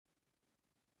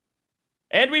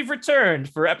And we've returned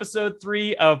for episode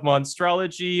 3 of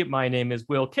Monstrology. My name is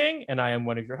Will King, and I am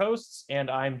one of your hosts.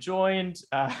 And I'm joined,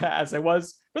 as I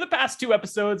was for the past 2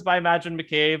 episodes, by Madrin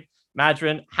McCabe.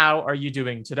 Madrin, how are you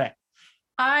doing today?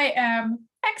 I am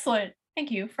excellent.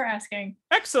 Thank you for asking.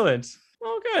 Excellent.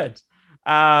 Well, good.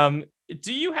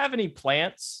 Do you have any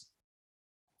plants?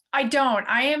 I don't.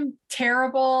 I am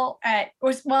terrible at.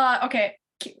 Well, okay.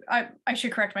 I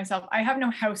should correct myself. I have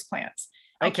no house plants.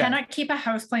 I Okay. cannot keep a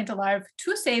house plant alive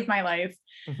to save my life.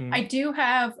 Mhm. I do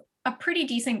have a pretty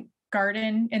decent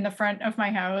garden in the front of my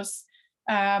house.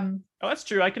 Oh, that's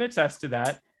true. I can attest to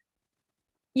that.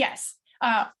 Yes.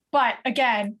 But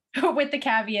again, with the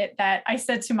caveat that I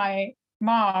said to my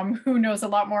mom, who knows a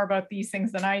lot more about these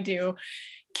things than I do,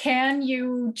 can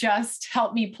you just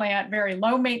help me plant very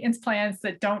low maintenance plants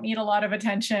that don't need a lot of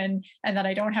attention and that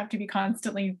I don't have to be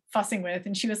constantly fussing with?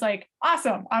 And she was like,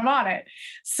 awesome, I'm on it.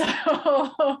 So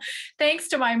thanks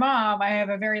to my mom, I have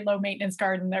a very low maintenance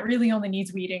garden that really only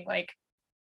needs weeding like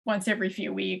once every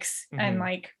few weeks. And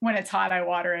like when it's hot, I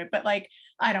water it. But like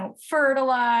I don't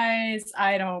fertilize,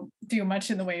 I don't do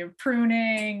much in the way of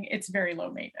pruning. It's very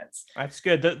low maintenance. That's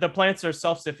good. The plants are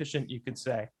self-sufficient, you could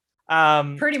say.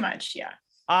 Pretty much, yeah.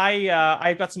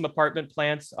 I've got some apartment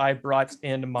plants. I brought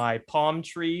in my palm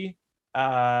tree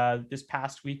this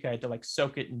past week. I had to like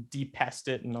soak it and depest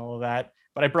it and all of that,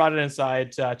 but I brought it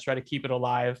inside to try to keep it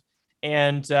alive.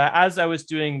 And as I was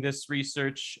doing this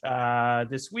research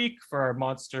this week for our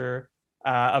monster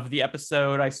of the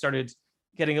episode, I started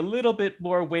getting a little bit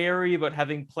more wary about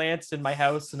having plants in my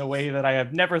house in a way that I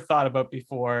have never thought about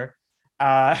before.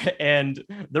 And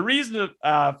the reason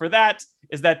for that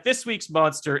is that this week's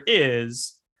monster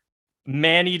is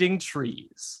man-eating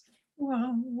trees.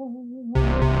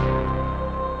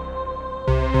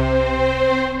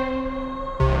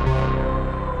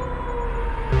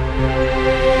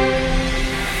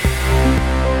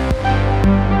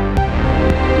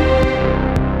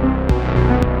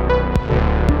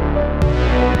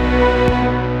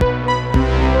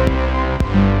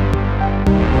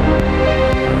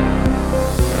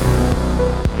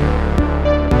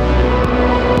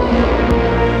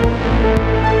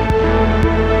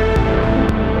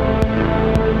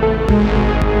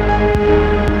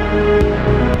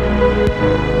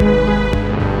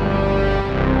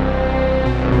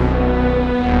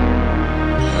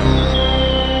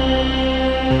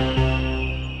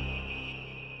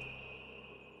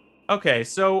 Okay,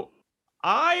 so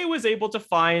I was able to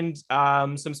find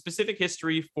some specific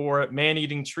history for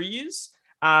man-eating trees.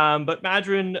 But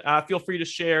Madrin, feel free to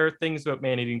share things about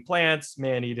man-eating plants,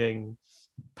 man-eating,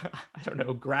 I don't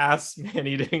know, grass,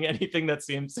 man-eating, anything that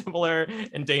seems similar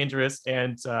and dangerous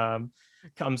and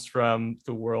comes from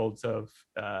the world of,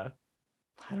 I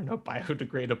don't know,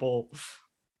 biodegradable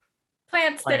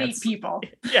Plants that eat plants. people.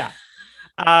 Yeah.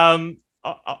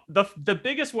 The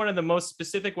biggest one and the most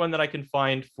specific one that I can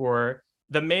find for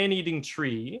the man-eating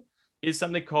tree is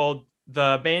something called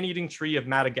the man-eating tree of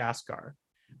Madagascar.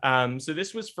 So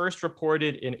this was first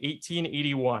reported in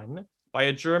 1881 by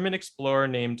a German explorer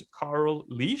named Karl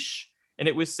Liesch, and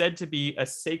it was said to be a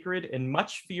sacred and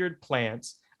much feared plant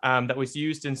that was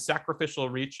used in sacrificial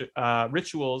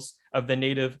rituals of the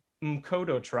native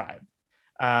Mkodo tribe.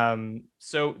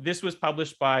 So this was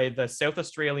published by the South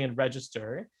Australian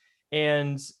Register,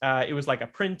 and it was like a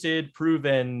printed,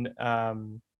 proven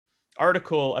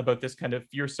article about this kind of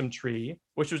fearsome tree,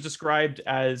 which was described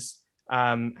as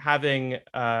having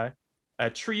a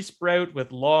tree sprout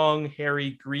with long,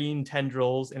 hairy, green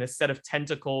tendrils and a set of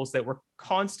tentacles that were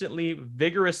constantly,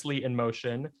 vigorously in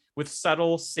motion with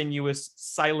subtle, sinuous,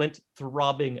 silent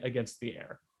throbbing against the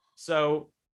air. So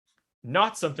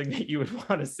not something that you would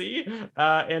want to see,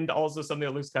 and also something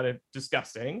that looks kind of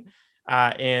disgusting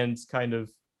and kind of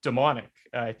demonic,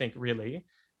 I think, really.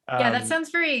 Yeah, that sounds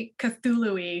very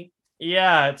Cthulhu-y.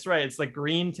 Yeah, it's right. It's like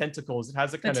green tentacles. It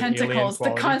has a kind of alien quality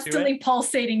The constantly to it.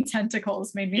 pulsating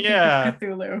tentacles made me think of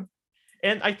Cthulhu.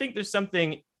 And I think there's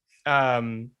something, I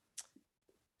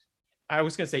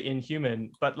was going to say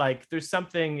inhuman, but like there's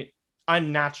something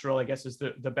unnatural, I guess is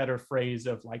the better phrase,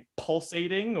 of like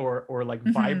pulsating or like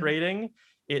vibrating.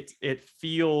 It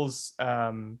feels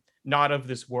not of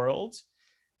this world.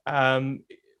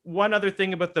 One other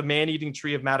thing about the man-eating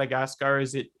tree of Madagascar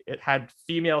is it had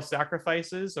female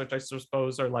sacrifices, which I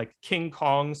suppose are like King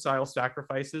Kong style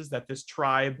sacrifices that this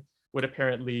tribe would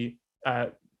apparently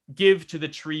give to the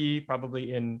tree,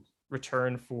 probably in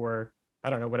return for,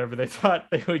 I don't know, whatever they thought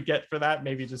they would get for that,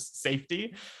 maybe just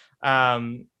safety.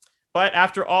 But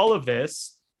after all of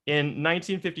this, in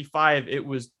 1955, it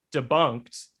was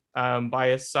debunked by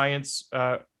a science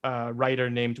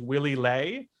writer named Willy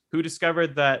Ley, who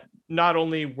discovered that not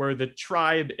only were the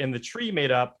tribe and the tree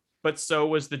made up, but so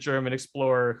was the German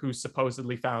explorer who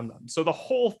supposedly found them. So the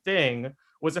whole thing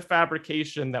was a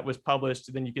fabrication that was published.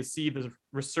 And then you could see the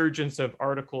resurgence of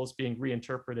articles being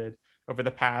reinterpreted over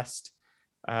the past,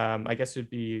 I guess it would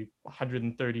be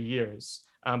 130 years.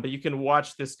 But you can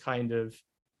watch this kind of,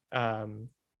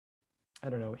 I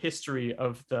don't know, history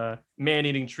of the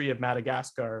man-eating tree of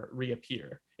Madagascar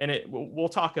reappear. And we'll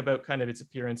talk about kind of its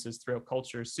appearances throughout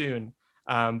culture soon.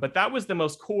 But that was the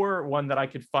most core one that I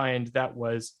could find that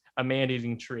was a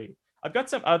man-eating tree. I've got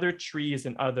some other trees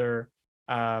and other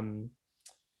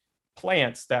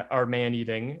plants that are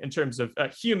man-eating in terms of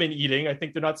human eating. I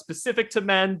think they're not specific to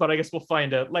men, but I guess we'll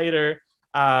find out later.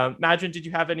 Madrin, did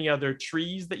you have any other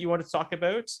trees that you want to talk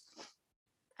about?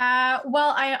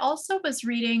 Well, I also was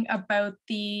reading about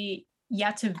the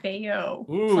Yataveo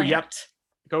Ooh, plant. Yep.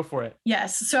 Go for it.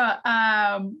 Yes. So,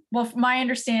 well, my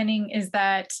understanding is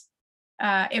that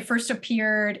it first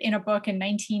appeared in a book in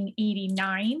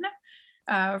 1989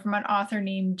 from an author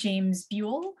named James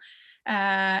Buell.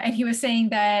 And he was saying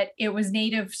that it was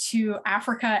native to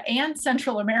Africa and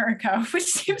Central America, which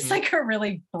seems like a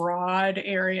really broad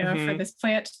area for this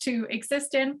plant to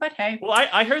exist in. But hey. Well,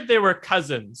 I heard they were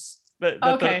cousins.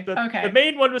 The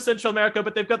main one was Central America,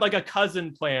 but they've got like a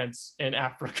cousin plant in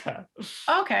Africa.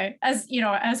 Okay, as you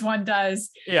know, as one does.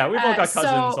 Yeah, we've all got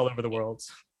cousins all over the world.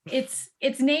 It's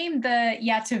named the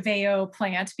Yataveo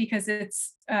plant because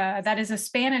it's that is a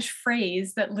Spanish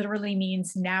phrase that literally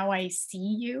means "now I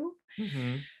see you."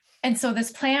 Mm-hmm. And so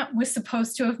this plant was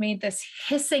supposed to have made this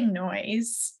hissing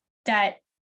noise that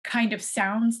kind of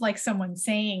sounds like someone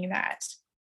saying that,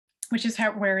 which is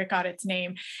where it got its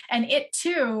name. And it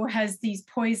too has these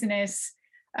poisonous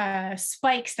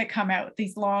spikes that come out,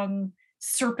 these long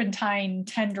serpentine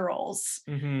tendrils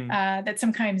that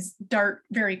sometimes dart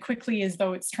very quickly as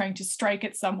though it's trying to strike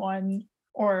at someone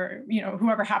or, you know,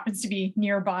 whoever happens to be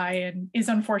nearby and is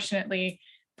unfortunately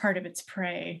part of its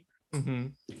prey.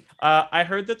 I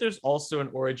heard that there's also an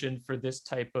origin for this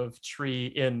type of tree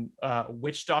in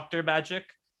witch doctor magic,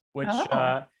 which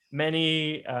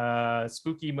many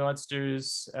spooky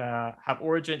monsters have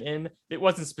origin in. It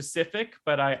wasn't specific,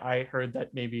 but I heard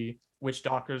that maybe witch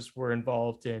doctors were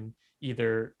involved in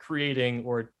either creating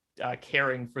or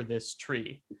caring for this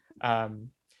tree.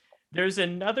 There's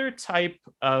another type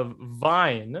of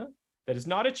vine that is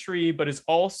not a tree, but is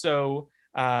also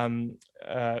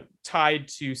tied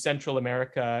to Central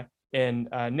America in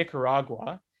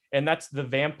Nicaragua, and that's the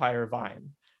vampire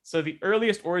vine. So the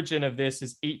earliest origin of this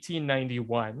is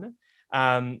 1891,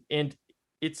 and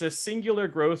it's a singular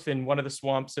growth in one of the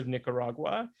swamps of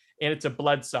Nicaragua, and it's a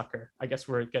bloodsucker, I guess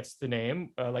where it gets the name,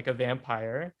 like a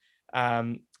vampire.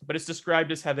 But it's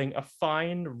described as having a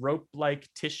fine rope-like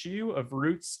tissue of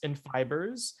roots and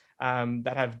fibers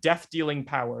that have death-dealing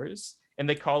powers, and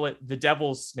they call it the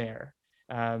devil's snare.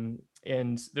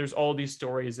 And there's all these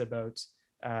stories about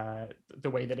the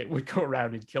way that it would go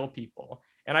around and kill people.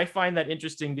 And I find that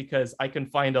interesting because I can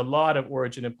find a lot of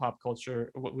origin in pop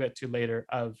culture, what we'll get to later,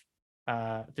 of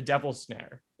the devil's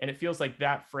snare. And it feels like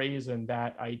that phrase and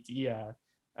that idea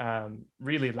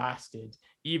really lasted,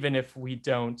 even if we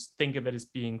don't think of it as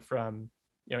being from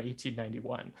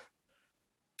 1891.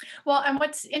 Well, and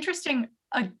what's interesting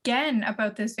again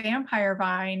about this vampire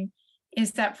vine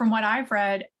is that from what I've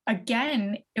read,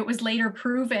 again, it was later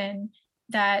proven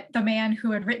that the man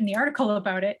who had written the article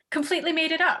about it completely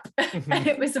made it up. And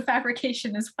it was a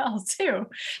fabrication as well, too.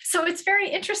 So it's very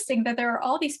interesting that there are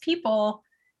all these people,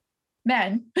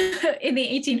 men, in the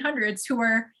 1800s who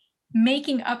were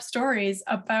making up stories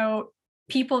about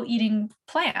people eating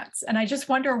plants. And I just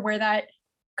wonder where that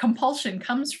compulsion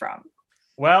comes from.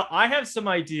 Well, I have some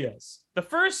ideas. The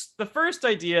first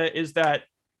idea is that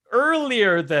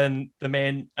earlier than the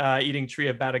man-eating tree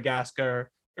of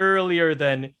Madagascar, earlier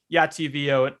than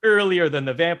Yataveo, and earlier than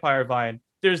the vampire vine,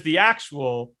 there's the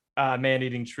actual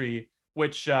man-eating tree,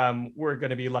 which we're going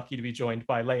to be lucky to be joined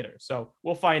by later. So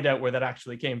we'll find out where that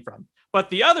actually came from. But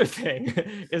the other thing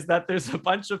is that there's a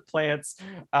bunch of plants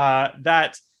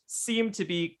that seem to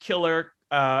be killer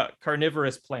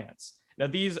carnivorous plants. Now,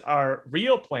 these are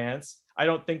real plants. I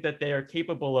don't think that they are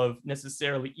capable of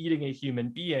necessarily eating a human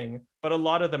being, but a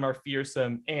lot of them are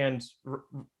fearsome and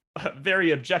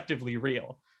very objectively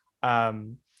real.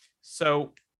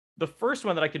 So the first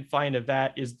one that I can find of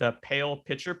that is the pale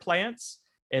pitcher plants.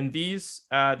 And these,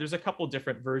 there's a couple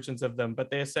different versions of them,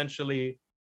 but they essentially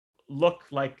look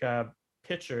like a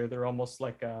pitcher. They're almost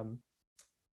like a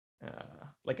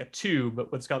tube, but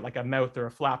it's got like a mouth or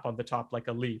a flap on the top, like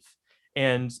a leaf.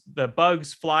 And the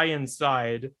bugs fly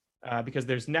inside because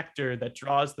there's nectar that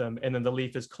draws them, and then the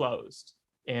leaf is closed.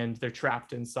 and they're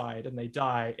trapped inside and they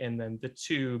die, and then the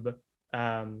tube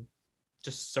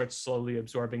just starts slowly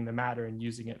absorbing the matter and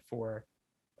using it for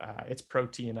its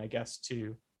protein, I guess,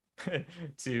 to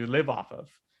to live off of.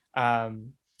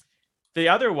 The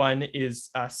other one is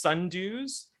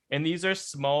sundews, and these are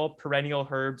small perennial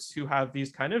herbs who have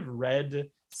these kind of red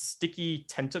sticky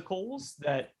tentacles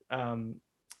that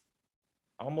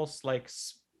almost like,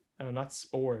 not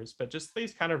spores, but just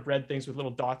these kind of red things with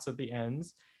little dots at the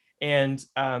ends. And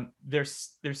they're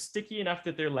sticky enough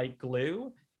that they're like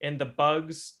glue, and the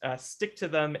bugs stick to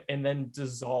them and then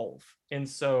dissolve. And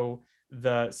so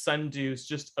the sundews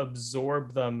just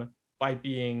absorb them by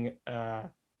being,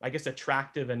 I guess,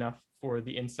 attractive enough for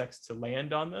the insects to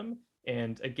land on them.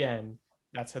 And again,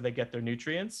 that's how they get their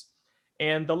nutrients.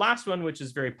 And the last one, which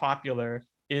is very popular,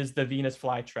 is the Venus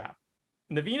flytrap.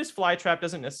 And the Venus flytrap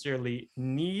doesn't necessarily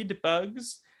need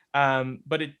bugs,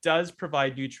 but it does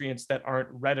provide nutrients that aren't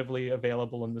readily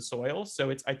available in the soil. So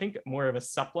it's, I think, more of a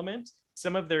supplement.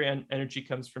 Some of their energy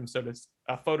comes from sort of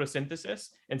photosynthesis,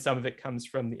 and some of it comes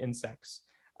from the insects.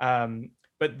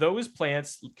 But those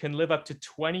plants can live up to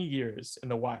 20 years in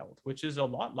the wild, which is a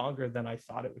lot longer than I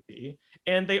thought it would be.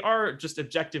 And they are just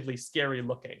objectively scary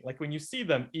looking. Like when you see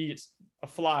them eat a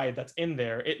fly that's in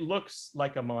there, it looks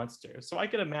like a monster. So I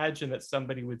could imagine that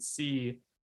somebody would see,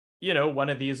 one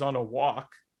of these on a walk,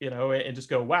 and just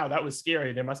go, wow, that was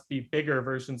scary. There must be bigger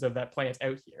versions of that plant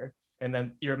out here. And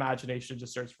then your imagination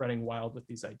just starts running wild with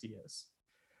these ideas.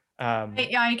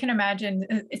 I can imagine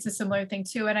it's a similar thing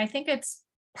too. And I think it's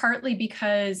partly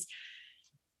because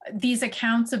these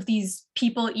accounts of these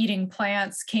people eating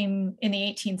plants came in the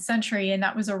 18th century, and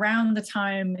that was around the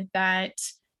time that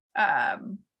a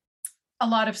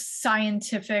lot of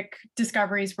scientific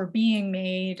discoveries were being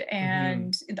made,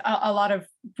 and a lot of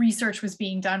research was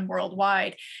being done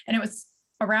worldwide. And it was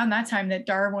around that time that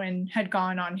Darwin had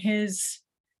gone on his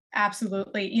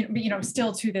absolutely,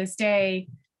 still to this day,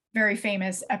 very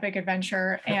famous epic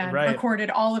adventure, and recorded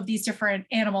all of these different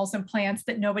animals and plants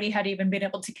that nobody had even been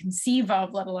able to conceive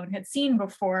of, let alone had seen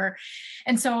before.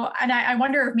 And so, and I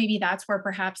wonder if maybe that's where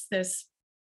perhaps this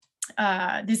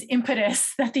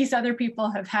impetus that these other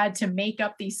people have had to make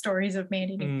up these stories of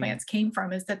man-eating plants came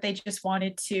from, is that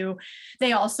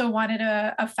they also wanted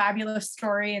a fabulous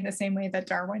story in the same way that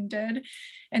Darwin did.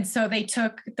 And so they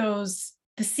took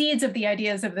the seeds of the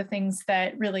ideas of the things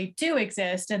that really do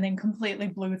exist, and then completely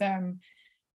blew them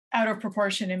out of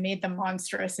proportion and made them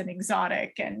monstrous and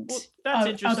exotic and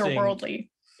otherworldly.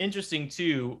 Interesting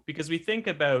too, because we think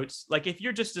about, like, if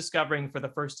you're just discovering for the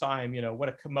first time, what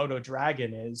a Komodo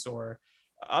dragon is, or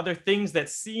other things that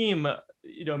seem,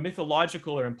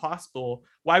 mythological or impossible,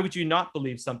 why would you not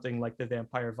believe something like the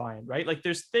vampire vine, right? Like,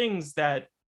 there's things that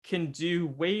can do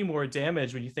way more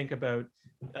damage when you think about,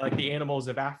 like, the animals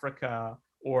of Africa,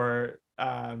 or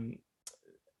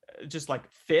just like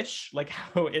fish, like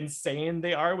how insane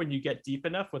they are when you get deep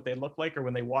enough, what they look like, or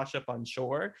when they wash up on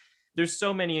shore. There's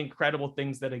so many incredible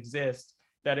things that exist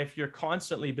that if you're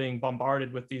constantly being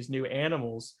bombarded with these new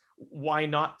animals, why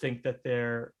not think that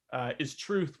there is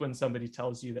truth when somebody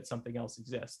tells you that something else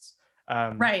exists?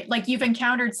 Right. Like, you've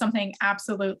encountered something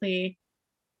absolutely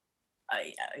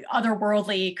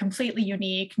otherworldly, completely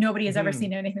unique. Nobody has ever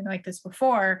seen anything like this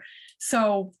before.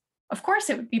 So of course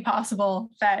it would be possible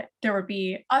that there would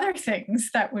be other things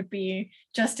that would be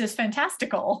just as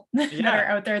fantastical that are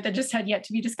out there that just had yet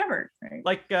to be discovered. Right?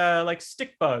 Like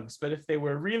stick bugs, but if they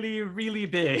were really, really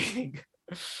big.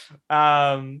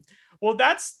 Well,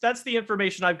 that's the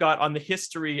information I've got on the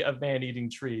history of man-eating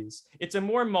trees. It's a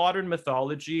more modern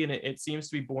mythology, and it seems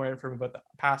to be born from about the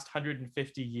past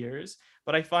 150 years.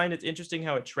 But I find it's interesting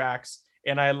how it tracks.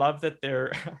 And I love that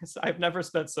I've never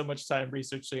spent so much time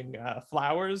researching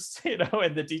flowers,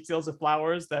 and the details of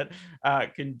flowers that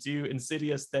can do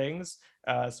insidious things.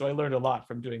 So I learned a lot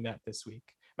from doing that this week.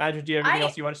 Imagine, do you have anything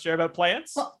else you want to share about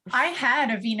plants? Well, I had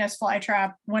a Venus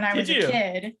flytrap when I was a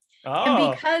kid.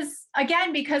 Oh.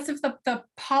 And because of the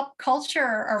pop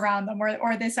culture around them,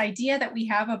 or this idea that we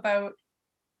have about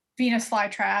Venus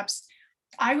flytraps,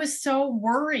 I was so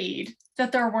worried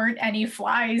that there weren't any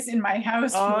flies in my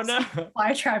house for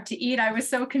flytrap to eat. I was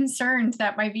so concerned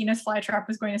that my Venus flytrap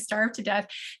was going to starve to death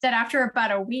that after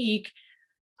about a week,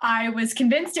 I was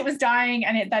convinced it was dying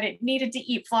and that it needed to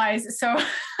eat flies. So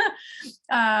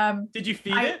did you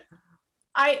feed it?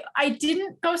 I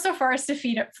didn't go so far as to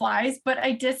feed it flies, but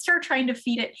I did start trying to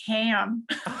feed it ham.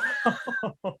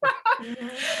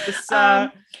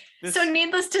 So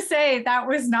needless to say, that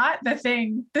was not the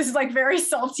thing. This is like very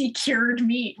salty cured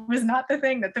meat was not the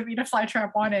thing that the Venus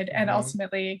flytrap wanted. And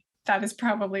ultimately, that is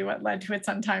probably what led to its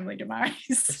untimely demise.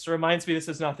 This reminds me, this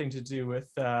has nothing to do with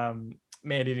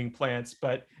man-eating plants,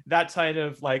 but that kind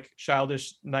of like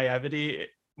childish naivety.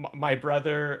 My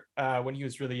brother, when he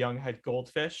was really young, had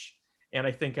goldfish, and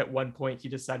I think at one point he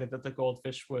decided that the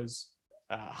goldfish was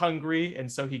hungry, and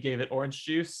so he gave it orange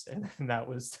juice, and that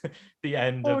was the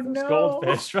end Oh of those no.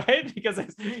 goldfish, right? Because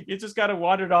you just kind of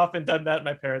wandered off and done that.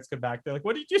 My parents come back, they're like,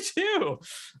 "What did you do?"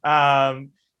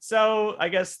 So I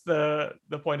guess the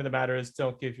point of the matter is,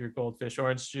 don't give your goldfish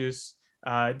orange juice.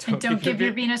 And Don't don't give give your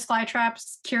your Venus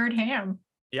flytraps cured ham.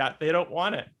 yeah, they don't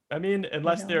want it. I mean, They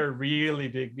unless don't. they're a really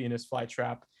big Venus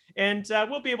flytrap. And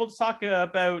we'll be able to talk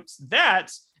about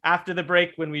that after the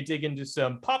break when we dig into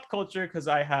some pop culture, because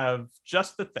I have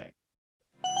just the thing.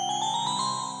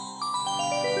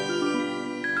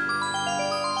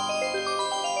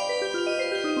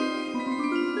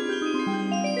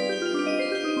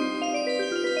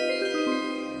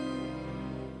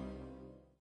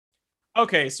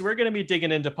 Okay, so we're going to be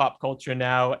digging into pop culture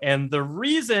now. And the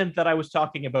reason that I was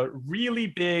talking about really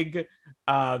big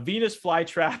Venus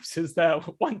flytraps is that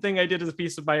one thing I did as a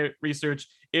piece of my research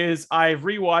is I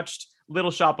rewatched Little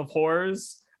Shop of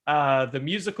Horrors, the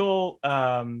musical,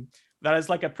 that is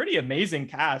like a pretty amazing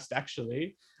cast,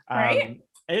 actually. Right?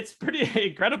 It's pretty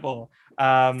incredible.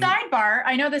 Um, Sidebar,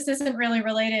 I know this isn't really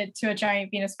related to a giant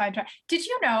Venus flytrap. Did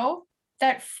you know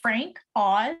that Frank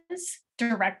Oz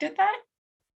directed that?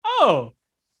 oh,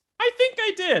 I think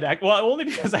I did. Well, only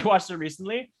because I watched it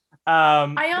recently. I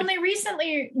But only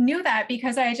recently knew that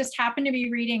because I just happened to be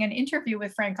reading an interview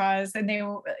with Frank Oz, and they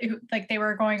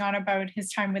were going on about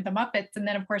his time with the Muppets, and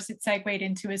then of course it segued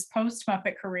into his post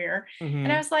Muppet career, and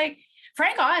I mhm, was like,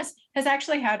 Frank Oz has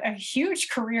actually had a huge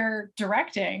career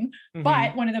directing, mhm,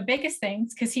 but one of the biggest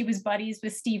things, because he was buddies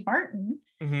with Steve Martin,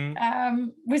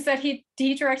 mhm. was that he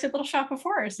directed Little Shop of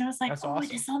Horrors, and I was like, That's oh, awesome.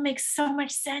 this all makes so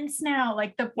much sense now.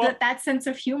 Like Well, that sense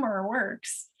of humor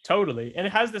works. totally. And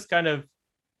it has this kind of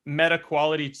meta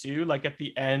quality too. Like at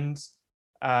the end,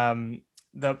 um,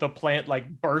 the plant like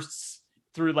bursts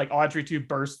through, like Audrey 2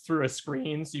 bursts through a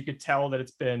screen, so you could tell that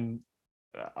it's been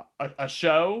a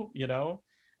show, you know.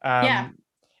 Yeah. Um,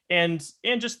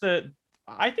 and just the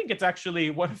I think it's actually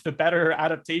one of the better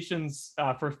adaptations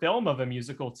for film of a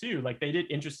musical too. Like they did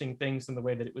interesting things in the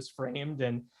way that it was framed,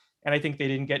 and I think they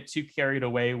didn't get too carried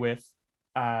away with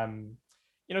um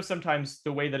sometimes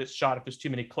the way that it's shot. If there's too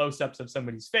many close-ups of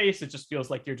somebody's face, it just feels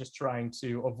like you're just trying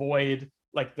to avoid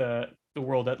like the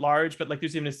world at large. But like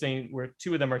there's even a scene where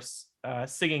two of them are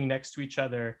singing next to each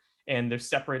other, and they're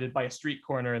separated by a street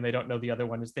corner, and they don't know the other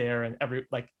one is there, and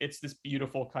it's this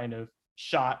beautiful kind of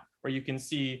shot where you can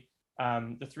see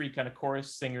the three kind of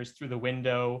chorus singers through the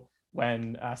window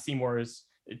when Seymour is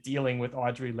dealing with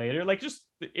Audrey later. Like just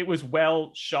it was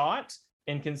well shot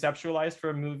and conceptualized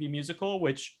for a movie musical,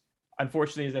 which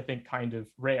unfortunately is I think kind of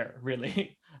rare,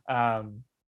 really. um,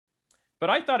 but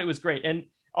I thought it was great, and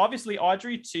obviously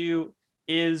Audrey 2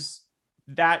 is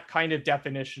that kind of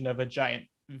definition of a giant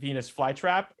Venus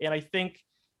flytrap, and I think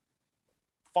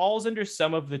falls under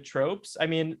some of the tropes. I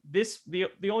mean, the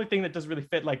only thing that doesn't really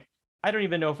fit, like I don't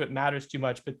even know if it matters too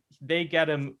much, but they get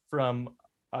him from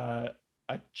uh,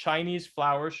 a Chinese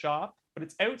flower shop, but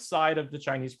it's outside of the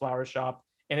Chinese flower shop,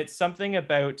 and it's something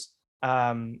about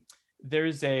um,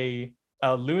 there's a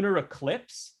lunar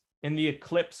eclipse, and the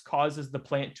eclipse causes the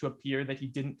plant to appear that he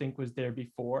didn't think was there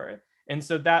before, and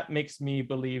so that makes me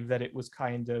believe that it was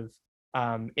kind of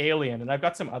Alien. And I've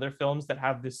got some other films that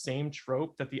have this same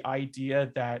trope, that the idea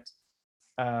that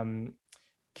um,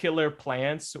 killer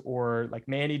plants or like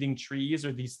man-eating trees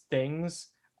or these things,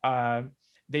 uh,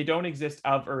 they don't exist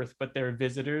of Earth, but they're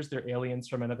visitors, they're aliens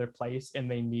from another place,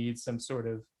 and they need some sort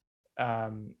of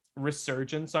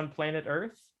resurgence on planet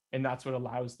Earth, and that's what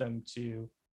allows them to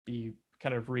be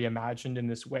kind of reimagined in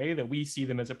this way, that we see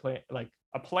them as a plant, like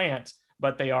a plant,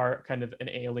 but they are kind of an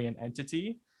alien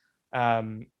entity.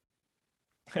 um,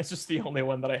 it's just the only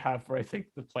one that I have where I think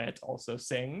the plant also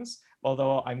sings.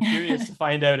 Although I'm curious to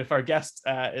find out if our guest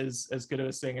is as good of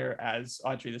a singer as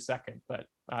Audrey II, but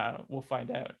we'll find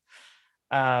out.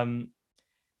 Um,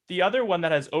 the other one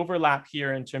that has overlap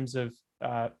here in terms of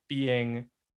being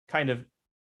kind of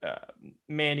uh,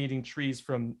 man-eating trees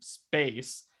from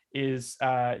space is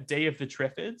Day of the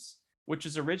Triffids, which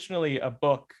is originally a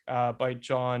book by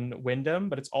John Wyndham,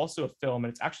 but it's also a film,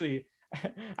 and it's actually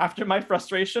after my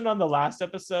frustration on the last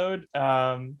episode,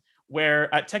 where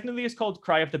technically it's called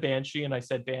Cry of the Banshee, and I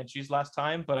said Banshees last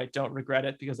time, but I don't regret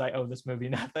it because I owe this movie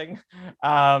nothing.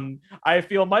 I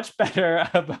feel much better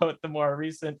about the more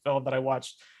recent film that I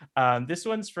watched. This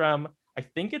one's from, I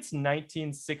think it's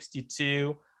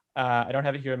 1962. I don't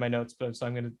have it here in my notes, but so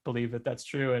I'm going to believe that that's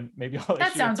true, and maybe I'll That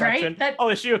issue a sounds correction. right. I'll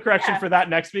issue a correction Yeah. for that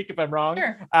next week if I'm wrong.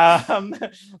 Sure.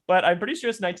 But I'm pretty sure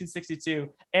it's 1962,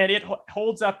 and it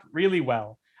holds up really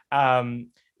well.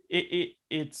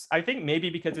 It's I think maybe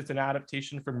because it's an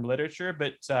adaptation from literature,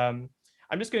 but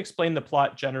I'm just going to explain the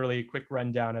plot generally, a quick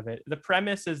rundown of it. The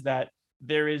premise is that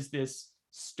there is this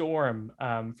storm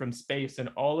from space, and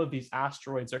all of these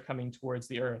asteroids are coming towards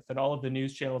the Earth, and all of the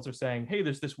news channels are saying, hey,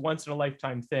 there's this once in a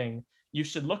lifetime thing, you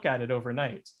should look at it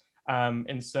overnight.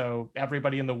 And so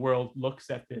everybody in the world looks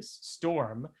at this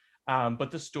storm,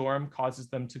 but the storm causes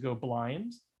them to go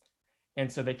blind,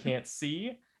 and so they can't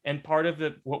see. And part of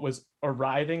what was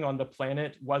arriving on the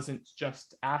planet wasn't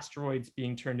just asteroids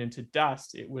being turned into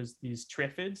dust, it was these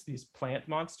triffids, these plant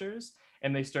monsters,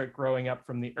 and they start growing up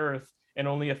from the Earth, and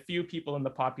only a few people in the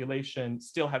population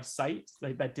still have sight,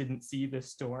 like that didn't see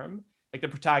this storm. Like the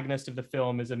protagonist of the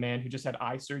film is a man who just had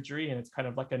eye surgery, and it's kind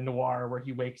of like a noir where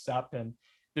he wakes up, and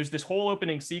there's this whole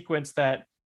opening sequence that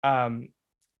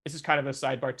this is kind of a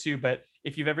sidebar too, but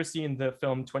if you've ever seen the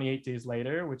film 28 Days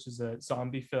Later, which is a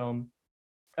zombie film,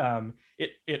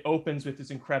 it opens with this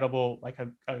incredible, like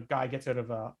a guy gets out of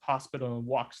a hospital and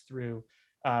walks through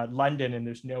London, and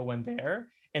there's no one there,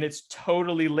 and it's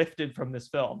totally lifted from this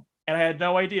film. And I had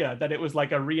no idea that it was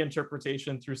like a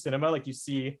reinterpretation through cinema. Like you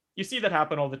see that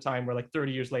happen all the time, where like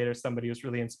 30 years later somebody was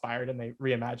really inspired and they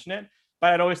reimagine it.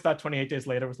 But I'd always thought 28 Days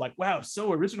Later was like, wow,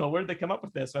 so original, where did they come up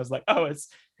with this? And I was like, oh, it's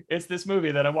this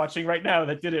movie that I'm watching right now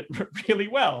that did it really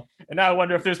well, and now I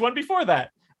wonder if there's one before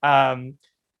that.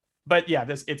 But yeah,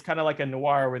 it's kind of like a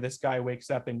noir where this guy wakes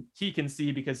up and he can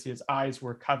see because his eyes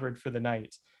were covered for the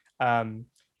night.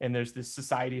 And there's this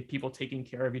society of people taking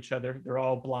care of each other. They're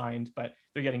all blind, but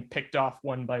they're getting picked off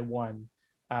one by one.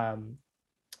 And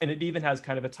it even has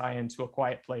kind of a tie-in to A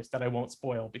Quiet Place that I won't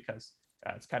spoil because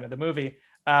it's kind of the movie.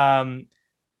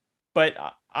 But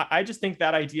I just think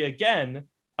that idea, again,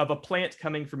 of a plant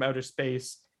coming from outer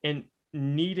space and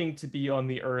needing to be on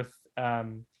the Earth,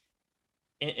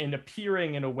 and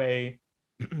appearing in a way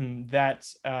that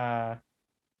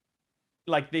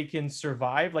like they can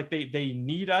survive, like they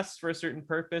need us for a certain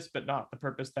purpose, but not the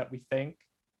purpose that we think,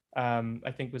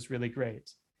 I think was really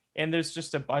great. And there's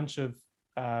just a bunch of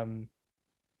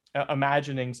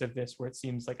imaginings of this where it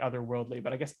seems like otherworldly,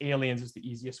 but I guess aliens is the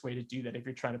easiest way to do that if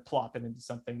you're trying to plop it into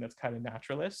something that's kind of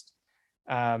naturalist.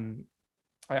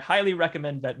 I highly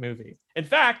recommend that movie. In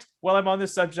fact, while I'm on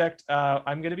this subject,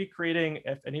 I'm going to be creating,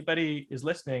 if anybody is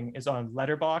listening, is on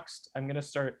Letterboxd, I'm going to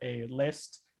start a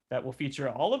list that will feature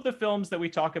all of the films that we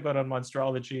talk about on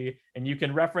Monstrology, and you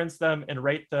can reference them and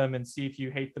rate them and see if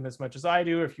you hate them as much as I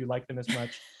do, or if you like them as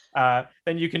much.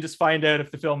 Then you can just find out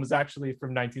if the film is actually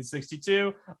from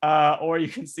 1962, or you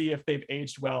can see if they've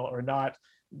aged well or not.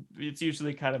 It's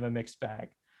usually kind of a mixed bag.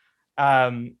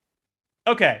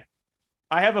 Okay.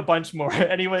 I have a bunch more.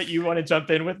 Anyone you want to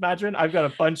jump in with, Madrin? I've got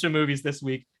a bunch of movies this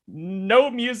week. No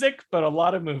music, but a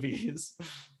lot of movies.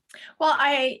 Well,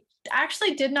 I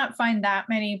actually did not find that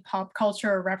many pop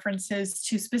culture references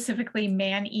to specifically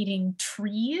man-eating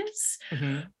trees.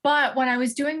 Mm-hmm. But when I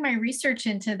was doing my research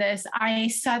into this, I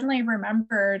suddenly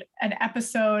remembered an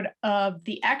episode of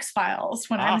The X-Files.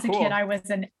 When I was a kid, I was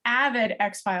an avid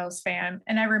X-Files fan.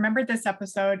 And I remembered this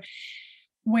episode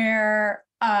where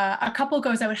a couple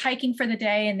goes out hiking for the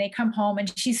day and they come home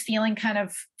and she's feeling kind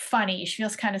of funny. She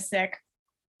feels kind of sick.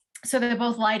 So they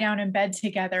both lie down in bed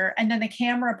together, and then the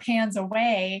camera pans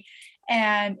away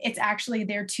and it's actually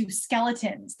their two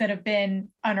skeletons that have been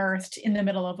unearthed in the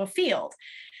middle of a field.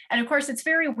 And of course, it's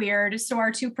very weird. So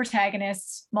our two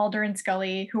protagonists, Mulder and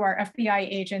Scully, who are FBI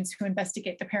agents who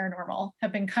investigate the paranormal,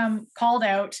 have been called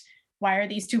out. Why are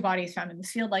these two bodies found in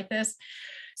this field like this?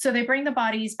 So they bring the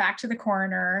bodies back to the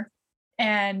coroner,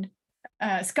 and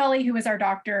Scully, who is our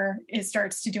doctor,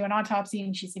 starts to do an autopsy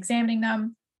and she's examining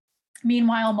them.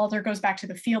 Meanwhile, Mulder goes back to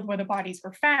the field where the bodies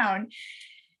were found.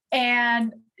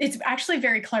 And it's actually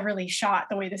very cleverly shot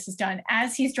the way this is done.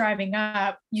 As he's driving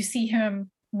up, you see him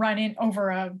run in over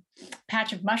a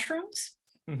patch of mushrooms.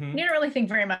 Mm-hmm. You don't really think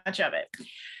very much of it.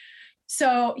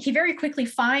 So he very quickly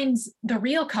finds the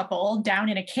real couple down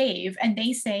in a cave, and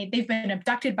they say they've been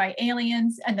abducted by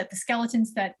aliens and that the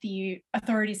skeletons that the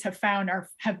authorities have found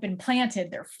have been planted.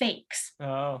 They're fakes.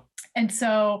 Oh. And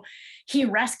so he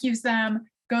rescues them,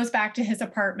 goes back to his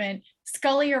apartment.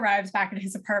 Scully arrives back at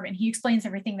his apartment. He explains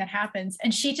everything that happens,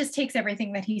 and she just takes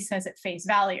everything that he says at face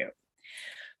value.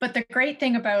 But the great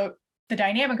thing about the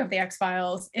dynamic of the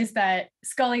X-Files is that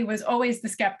Scully was always the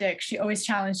skeptic. She always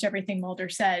challenged everything Mulder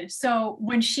said. So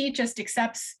when she just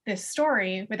accepts this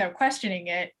story without questioning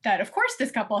it, that of course this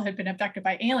couple had been abducted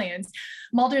by aliens,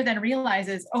 Mulder then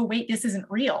realizes, oh wait, this isn't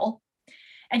real.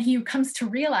 And he comes to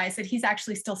realize that he's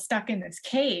actually still stuck in this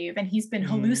cave and he's been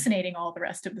hallucinating all the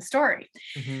rest of the story.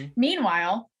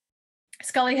 Meanwhile,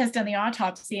 Scully has done the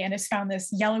autopsy and has found this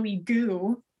yellowy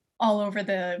goo all over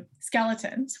the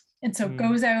skeletons. And so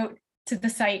goes out to the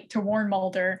site to warn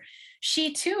Mulder.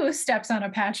 She too steps on a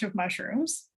patch of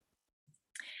mushrooms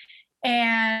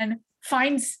and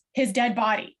finds his dead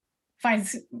body,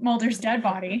 finds Mulder's dead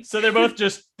body. So they're both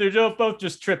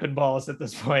just tripping balls at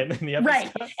this point in the episode.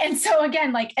 Right. And so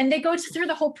again, like, and they go through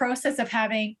the whole process of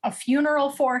having a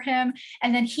funeral for him.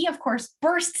 And then he, of course,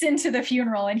 bursts into the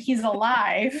funeral and he's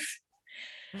alive.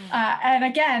 And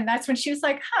again, that's when she was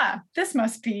like,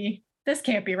 this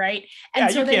can't be right. And yeah,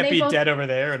 so you can't be dead over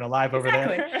there and alive over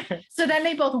there. So then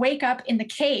they both wake up in the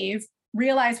cave,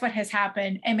 realize what has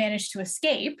happened, and manage to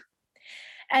escape.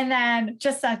 And then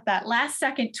just at that last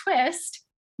second twist,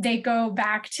 they go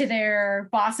back to their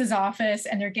boss's office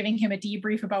and they're giving him a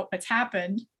debrief about what's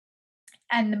happened.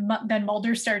 And then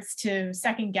Mulder starts to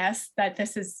second guess that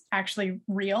this is actually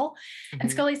real. And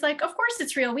Scully's like, of course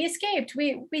it's real. We escaped.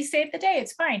 We saved the day.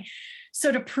 It's fine.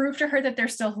 So to prove to her that they're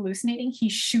still hallucinating, he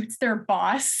shoots their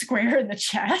boss square in the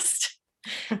chest.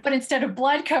 But instead of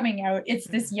blood coming out, it's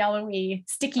this yellowy,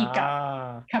 sticky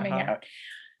gum coming out.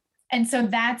 And so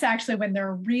that's actually when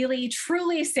they're really,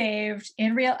 truly saved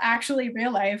in real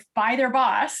life by their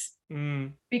boss.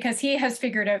 Because he has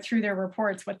figured out through their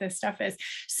reports what this stuff is.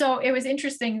 So it was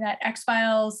interesting that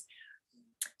X-Files,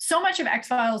 so much of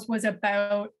X-Files was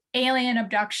about alien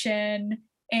abduction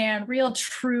and real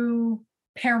true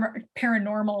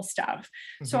paranormal stuff.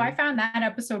 So I found that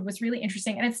episode was really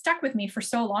interesting and it stuck with me for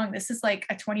so long. This is like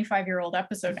a 25-year-old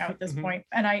episode now at this point.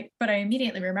 But I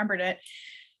immediately remembered it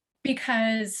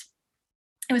because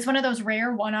it was one of those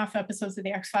rare one-off episodes of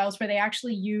the X-Files where they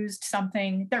actually used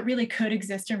something that really could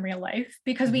exist in real life,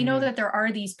 because we know that there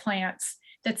are these plants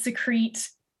that secrete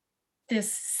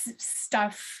this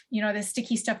stuff, this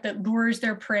sticky stuff that lures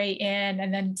their prey in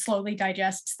and then slowly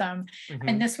digests them.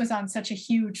 And this was on such a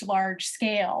huge, large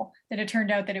scale that it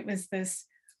turned out that it was this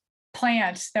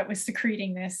plant that was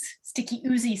secreting this sticky,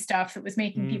 oozy stuff that was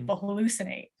making people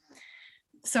hallucinate.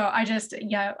 So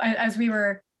as we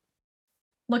were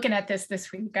looking at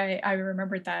this week, I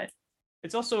remembered that.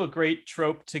 It's also a great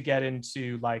trope to get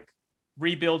into, like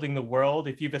rebuilding the world.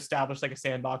 If you've established like a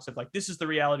sandbox of like, this is the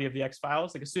reality of the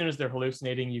X-Files, like as soon as they're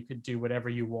hallucinating, you could do whatever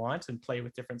you want and play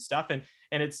with different stuff. And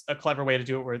it's a clever way to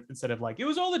do it where instead of like, it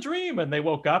was all a dream and they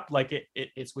woke up, like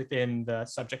it's within the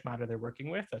subject matter they're working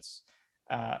with. That's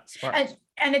smart.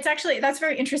 And it's actually, that's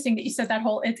very interesting that you said that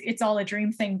whole it's all a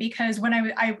dream thing, because when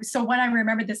I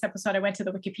remembered this episode, I went to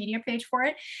the Wikipedia page for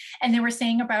it and they were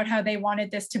saying about how they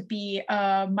wanted this to be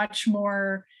a much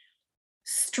more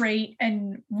straight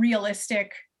and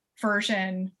realistic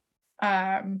version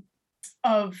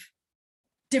of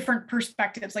different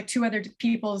perspectives, like two other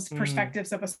people's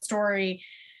perspectives of a story.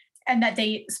 And that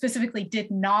they specifically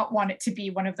did not want it to be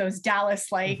one of those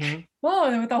Dallas like,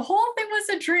 whoa, the whole thing was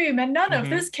a dream and none of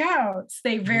this counts.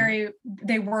 They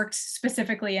worked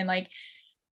specifically and like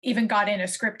even got in a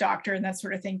script doctor and that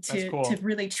sort of thing to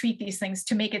really tweak these things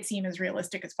to make it seem as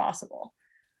realistic as possible.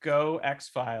 Go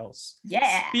X-Files.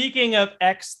 Yeah. Speaking of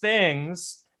X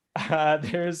things,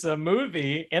 there's a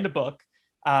movie and a book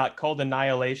called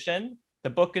Annihilation.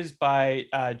 The book is by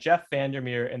Jeff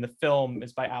Vandermeer and the film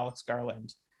is by Alex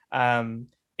Garland. And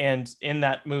in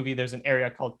that movie, there's an area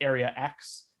called Area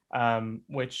X,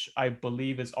 which I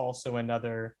believe is also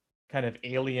another kind of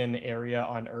alien area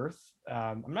on Earth.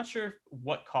 I'm not sure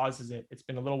what causes it. It's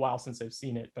been a little while since I've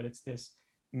seen it, but it's this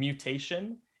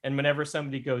mutation. And whenever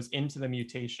somebody goes into the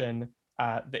mutation,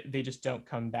 they just don't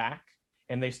come back.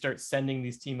 And they start sending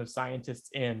these team of scientists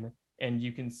in. And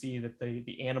you can see that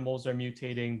the animals are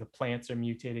mutating, the plants are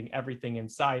mutating, everything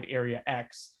inside Area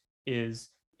X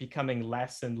is becoming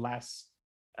less and less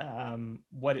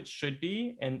what it should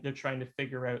be. And they're trying to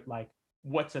figure out like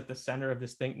what's at the center of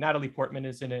this thing. Natalie Portman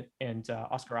is in it and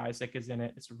Oscar Isaac is in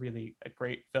it. It's really a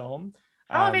great film.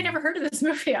 Have I never heard of this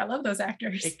movie? I love those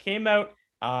actors. It came out,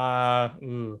 I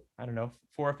don't know,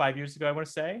 4 or 5 years ago, I want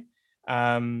to say.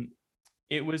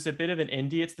 It was a bit of an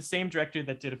indie. It's the same director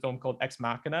that did a film called Ex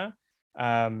Machina.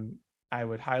 I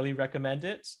would highly recommend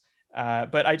it.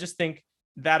 But I just think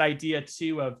that idea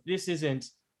too of this isn't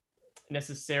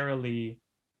necessarily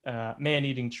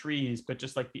man-eating trees, but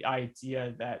just like the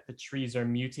idea that the trees are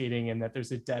mutating and that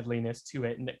there's a deadliness to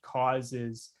it and it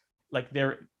causes like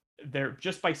they're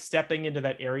just by stepping into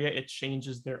that area, it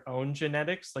changes their own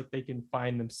genetics. Like they can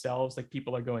find themselves, like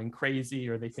people are going crazy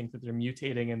or they think that they're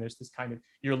mutating and there's this kind of,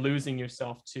 you're losing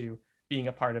yourself to being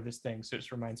a part of this thing. So it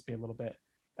just reminds me a little bit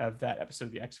of that episode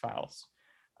of the X-Files.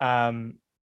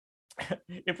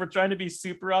 if we're trying to be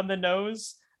super on the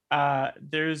nose,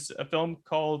 there's a film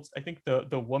called, I think,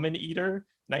 the Woman Eater,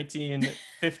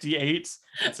 1958.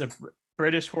 It's a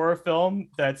British horror film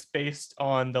that's based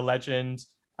on the legend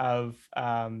of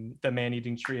the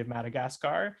man-eating tree of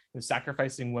Madagascar, and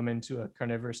sacrificing women to a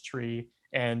carnivorous tree.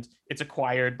 And it's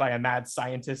acquired by a mad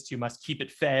scientist who must keep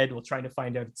it fed while trying to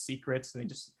find out its secrets. And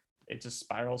it just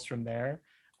spirals from there.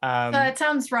 So it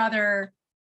sounds rather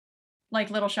like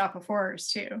Little Shop of Horrors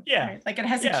too. Yeah. Right? Like it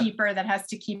has a keeper that has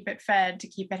to keep it fed to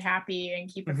keep it happy and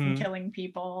keep it from killing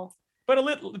people. But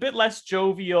a bit less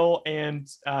jovial and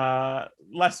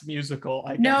less musical,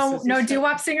 I guess. No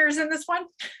doo-wop singers in this one?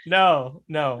 No.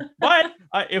 But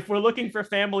if we're looking for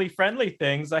family-friendly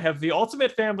things, I have the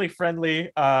ultimate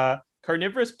family-friendly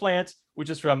carnivorous plant, which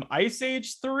is from Ice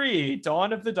Age 3,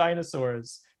 Dawn of the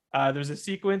Dinosaurs. There's a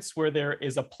sequence where there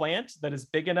is a plant that is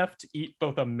big enough to eat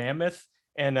both a mammoth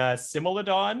and a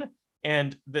Similodon,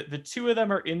 and the two of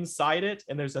them are inside it.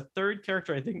 And there's a third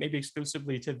character, I think maybe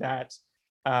exclusively to that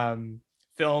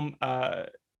film,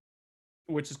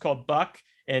 which is called Buck,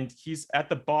 and he's at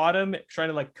the bottom trying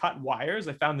to like cut wires.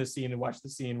 I found this scene and watched the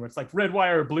scene where it's like red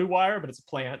wire or blue wire, but it's a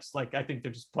plant. Like, I think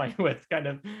they're just playing with kind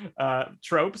of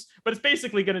tropes, but it's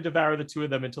basically going to devour the two of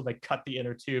them until they cut the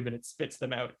inner tube and it spits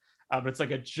them out. But it's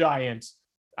like a giant,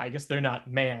 I guess they're not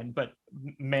man, but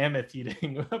mammoth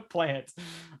eating plant.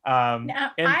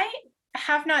 Now, I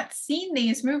have not seen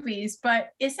these movies,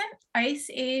 but isn't Ice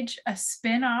Age a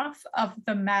spin-off of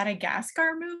the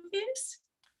Madagascar movies?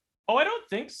 Oh, I don't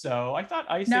think so. I thought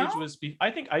Ice Age was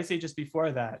I think Ice Age is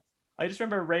before that. I just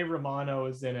remember Ray Romano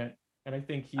was in it, and I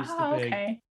think he's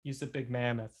the big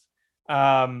mammoth.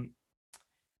 I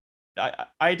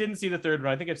didn't see the third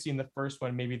one. I think I've seen the first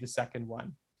one, maybe the second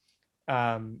one.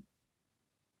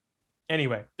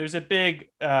 Anyway, there's a big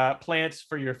plant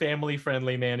for your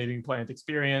family-friendly man-eating plant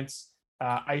experience.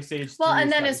 Ice Age. Well,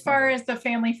 and then as far as the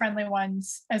family-friendly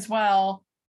ones as well,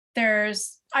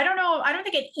 there's, I don't know, I don't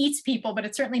think it eats people, but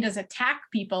it certainly does attack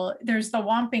people. There's the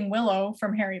Whomping Willow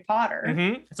from Harry Potter.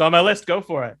 It's on my list. Go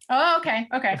for it. Oh, okay.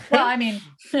 Well, I mean,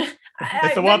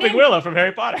 it's the Whomping Willow from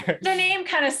Harry Potter. The name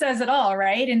kind of says it all,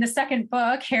 right? In the second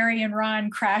book, Harry and Ron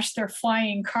crash their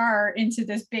flying car into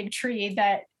this big tree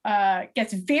that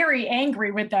gets very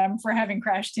angry with them for having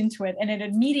crashed into it, and it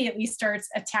immediately starts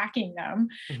attacking them.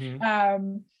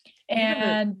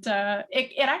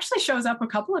 It actually shows up a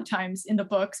couple of times in the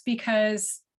books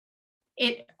because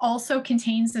it also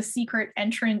contains a secret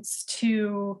entrance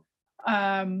to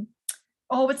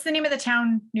what's the name of the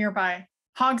town nearby?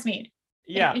 Hogsmeade.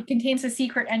 Yeah, it contains a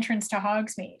secret entrance to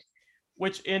Hogsmeade.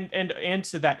 Which and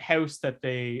to that house that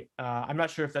they I'm not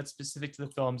sure if that's specific to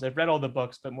the films. I've read all the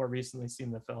books, but more recently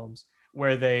seen the films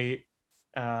where they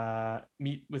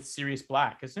meet with Sirius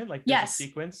Black, isn't it? Like a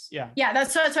sequence. Yeah,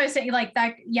 that's what I was saying, like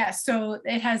that. Yes, so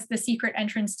it has the secret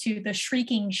entrance to the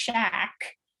Shrieking Shack,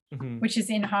 which is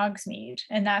in Hogsmeade,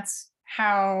 and that's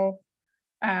how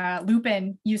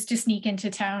Lupin used to sneak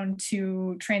into town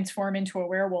to transform into a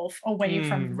werewolf away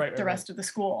from the rest of the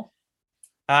school.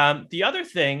 The other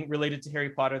thing related to Harry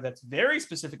Potter that's very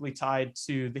specifically tied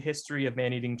to the history of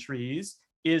man-eating trees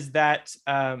is that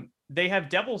they have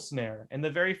Devil's Snare. In the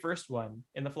very first one,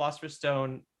 in the Philosopher's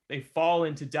Stone, they fall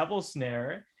into Devil's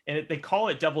Snare, and they call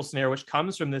it Devil's Snare, which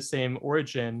comes from the same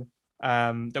origin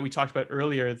that we talked about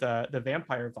earlier, the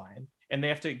vampire vine, and they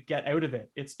have to get out of it.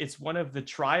 It's one of the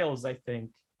trials, I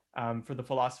think, for the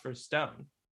Philosopher's Stone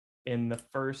in the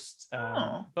first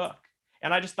book.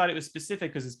 And I just thought it was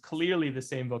specific because it's clearly the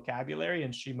same vocabulary,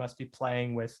 and she must be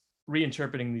playing with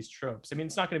reinterpreting these tropes. I mean,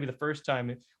 it's not going to be the first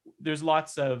time. There's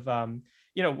lots of,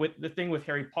 with the thing with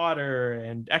Harry Potter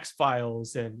and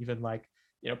X-Files and even like,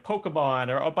 Pokemon,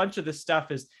 or a bunch of this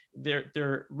stuff is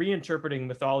they're reinterpreting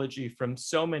mythology from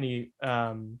so many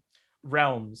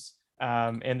realms,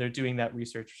 and they're doing that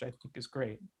research, which I think is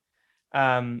great.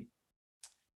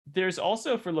 There's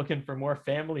also, if we're looking for more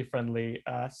family-friendly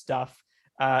stuff,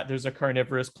 there's a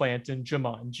carnivorous plant in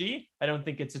Jumanji. I don't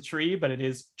think it's a tree, but it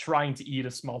is trying to eat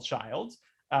a small child,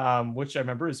 which I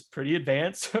remember is pretty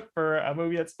advanced for a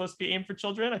movie that's supposed to be aimed for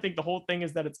children. I think the whole thing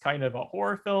is that it's kind of a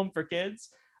horror film for kids.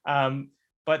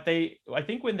 But I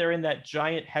think when they're in that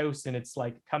giant house and it's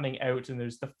like coming out and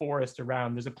there's the forest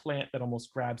around, there's a plant that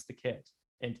almost grabs the kid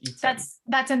and eats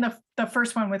that's in the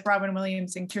first one with Robin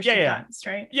Williams and Kirsten Dunst,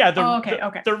 right? Yeah,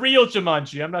 the real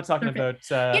Jumanji. I'm not talking about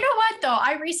you know what though,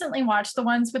 I recently watched the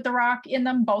ones with The Rock in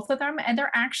them, both of them, and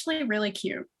they're actually really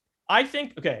cute. I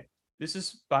think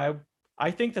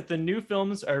I think that the new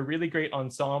films are a really great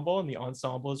ensemble, and the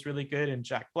ensemble is really good, and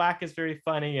Jack Black is very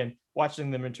funny, and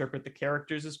watching them interpret the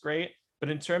characters is great. But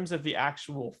in terms of the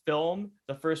actual film,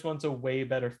 the first one's a way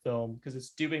better film because it's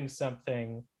doing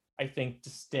something, I think,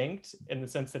 distinct in the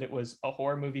sense that it was a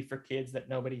horror movie for kids that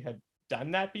nobody had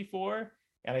done that before.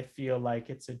 And I feel like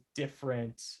it's a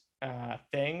different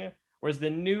thing. Whereas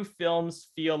the new films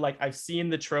feel like I've seen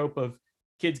the trope of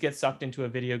kids get sucked into a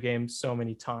video game so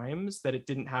many times that it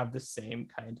didn't have the same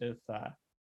kind of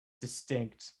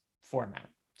distinct format.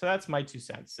 So that's my 2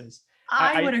 cents.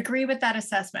 I would agree with that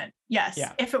assessment. Yes.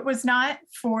 Yeah. If it was not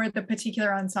for the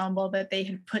particular ensemble that they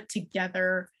had put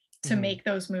together to make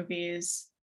those movies,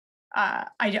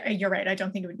 you're right. I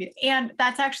don't think it would be. And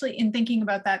that's actually, in thinking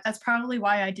about that, that's probably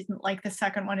why I didn't like the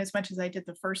second one as much as I did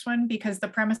the first one, because the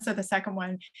premise of the second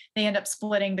one, they end up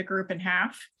splitting the group in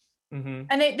half. And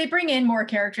they bring in more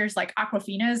characters, like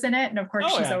Awkwafina's in it, and of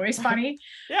course she's always funny.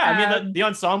 I mean, the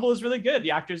ensemble is really good.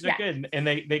 The actors are good, and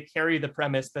they carry the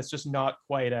premise that's just not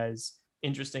quite as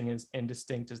interesting and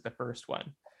distinct as the first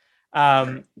one.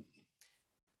 I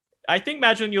think,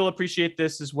 Madeleine, you'll appreciate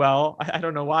this as well. I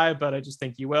don't know why, but I just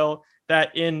think you will.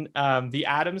 That in the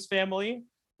Addams Family,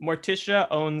 Morticia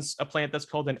owns a plant that's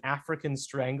called an African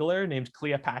strangler named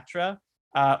Cleopatra,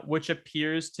 which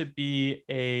appears to be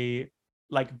a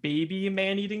baby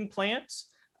man-eating plant.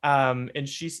 And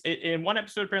she's in one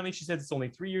episode, apparently she says it's only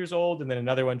 3 years old, and then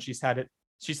another one she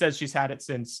says she's had it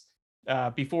since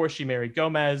before she married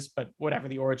Gomez, but whatever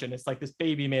the origin, it's like this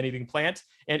baby man-eating plant.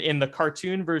 And in the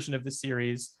cartoon version of the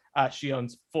series, she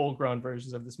owns full-grown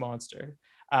versions of this monster.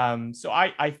 So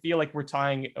I feel like we're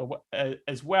tying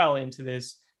as well into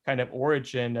this kind of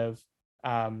origin of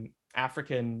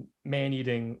African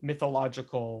man-eating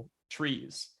mythological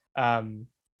trees.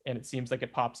 And it seems like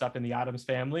it pops up in the Addams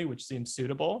Family, which seems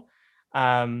suitable.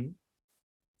 I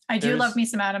do love me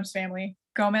some Addams Family.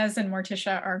 Gomez and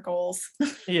Morticia are goals.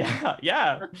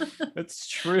 yeah, it's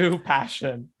true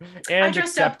passion and I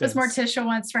dressed acceptance. up as Morticia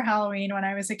once for Halloween when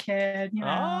I was a kid.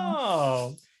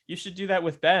 Oh, you should do that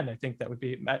with Ben. I think that would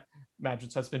be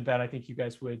Madred's husband, Ben. I think you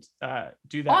guys would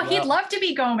do that. Oh, he'd love to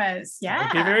be Gomez. Yeah,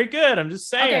 that would be very good. I'm just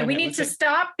saying. Okay, we need to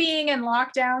stop being in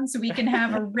lockdown so we can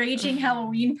have a raging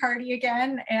Halloween party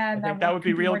again, and I think that would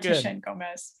be real Morticia good. And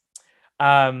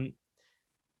Gomez.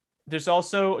 There's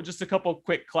also just a couple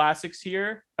quick classics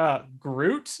here.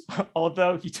 Groot,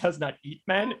 although he does not eat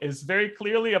men, is very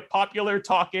clearly a popular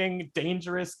talking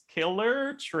dangerous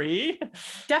killer tree.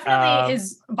 Definitely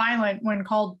is violent when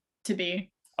called to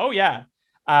be. Oh yeah.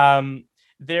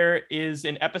 There is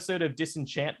an episode of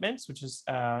Disenchantments, which is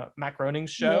Matt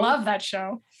Groening's show. Love that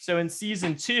show. So in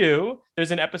season 2,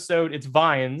 there's an episode, it's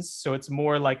vines, so it's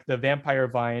more like the vampire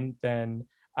vine than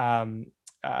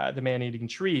the man-eating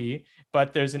tree.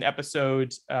 But there's an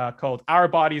episode called Our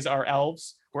Bodies Are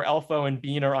Elves, where Elfo and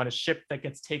Bean are on a ship that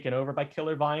gets taken over by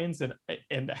killer vines, and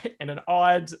an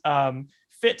odd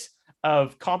fit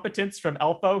of competence from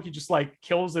Elfo, he just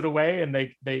kills it away, and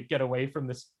they get away from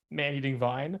this man-eating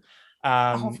vine.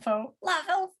 Elfo, love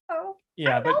Elfo.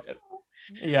 Yeah,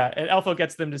 and Elfo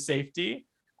gets them to safety.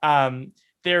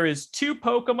 There is 2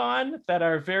 Pokemon that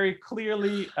are very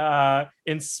clearly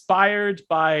inspired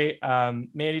by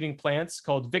man-eating plants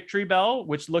called Victory Bell,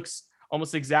 which looks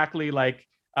almost exactly like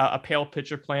a pale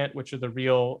pitcher plant, which are the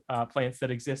real plants that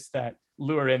exist that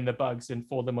lure in the bugs and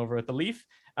fold them over with the leaf.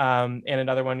 And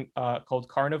another one called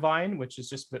Carnivine, which is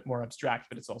just a bit more abstract,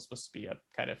 but it's also supposed to be a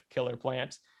kind of killer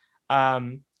plant.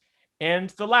 And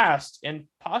the last, and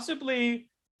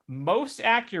possibly most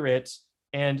accurate,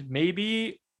 and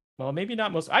maybe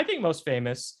not most, I think most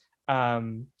famous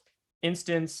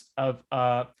instance of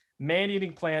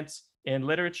man-eating plants in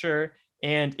literature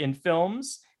and in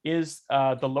films is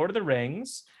The Lord of the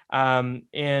Rings.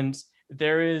 And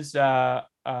there is, they're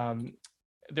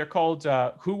called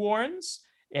Huorns,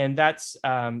 and that's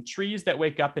trees that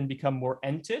wake up and become more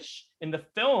entish. In the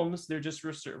films, they're just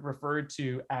referred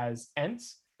to as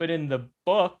ents, but in the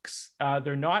books,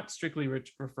 they're not strictly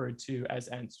referred to as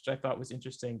ents, which I thought was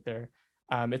interesting there.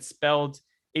 It's spelled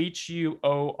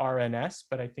Huorns,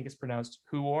 but I think it's pronounced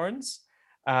Huorns.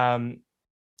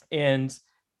 And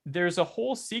there's a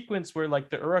whole sequence where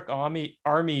the Uruk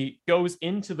army goes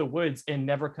into the woods and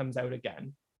never comes out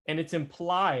again. And it's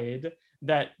implied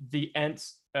that the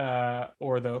Ents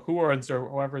or the Huorns, or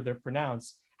however they're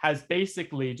pronounced, has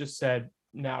basically just said,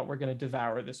 now we're going to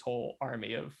devour this whole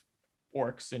army of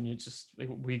orcs, and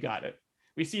we got it.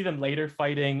 We see them later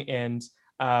fighting, and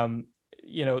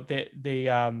they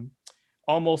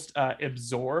almost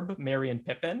absorb Merry and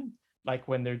Pippin,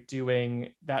 when they're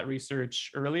doing that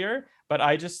research earlier. But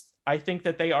I think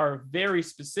that they are very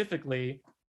specifically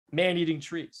man-eating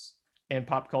trees. in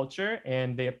pop culture,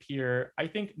 and they appear, I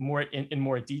think, more in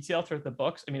more detail throughout the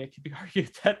books. I mean, it could be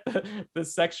argued that the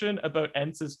section about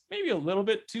Ents is maybe a little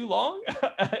bit too long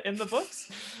in the books.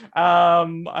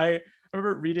 I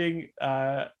remember reading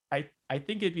I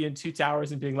think it'd be in Two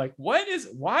Towers and being like, why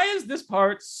is this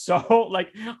part so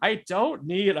like, I don't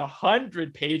need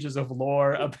 100 pages of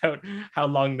lore about how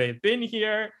long they've been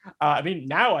here. I mean,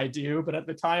 now I do, but at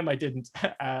the time I didn't.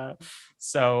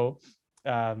 So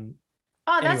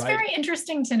Oh, that's anyway. very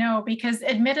interesting to know, because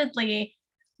admittedly,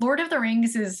 Lord of the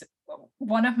Rings is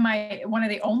one of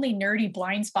the only nerdy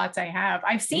blind spots I have.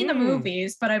 I've seen the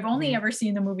movies, but I've only ever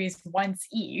seen the movies once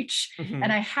each,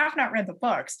 and I have not read the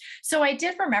books. So I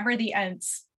did remember the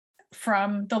Ents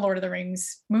from the Lord of the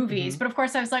Rings movies, but of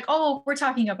course I was like, oh, we're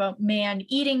talking about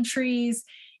man-eating trees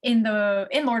in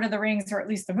Lord of the Rings, or at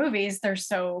least the movies. They're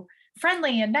so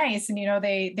friendly and nice, and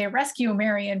they rescue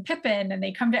Merry and Pippin, and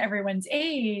they come to everyone's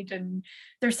aid, and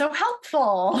they're so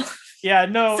helpful. Yeah,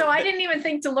 no. So I didn't even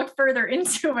think to look further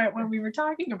into it when we were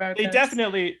talking about they this.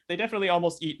 definitely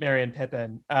almost eat Merry and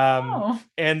Pippin.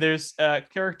 And there's a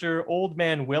character, Old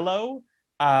Man Willow,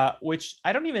 which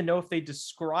I don't even know if they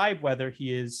describe whether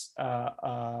he is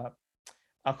a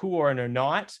Huorn or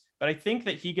not, but I think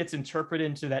that he gets interpreted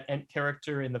into that Ent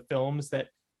character in the films that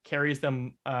carries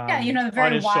them the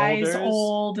very wise,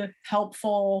 old,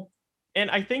 helpful. And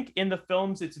I think in the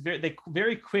films they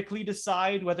very quickly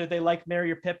decide whether they like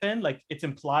Merry or Pippin. Like, it's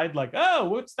implied like, oh,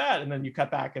 what's that, and then you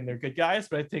cut back and they're good guys.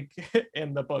 But I think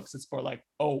in the books it's more like,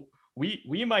 oh,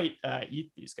 we might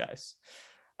eat these guys.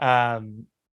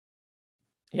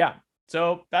 Yeah,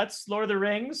 so that's Lord of the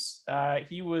Rings.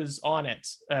 He was on it.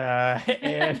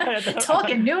 And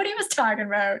Tolkien knew what he was talking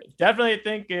about. Definitely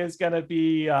think is going to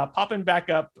be popping back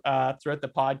up throughout the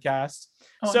podcast.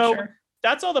 Oh, so sure.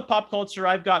 That's all the pop culture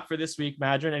I've got for this week,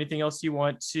 Madron. Anything else you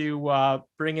want to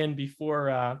bring in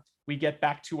before we get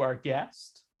back to our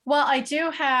guest? Well, I do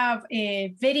have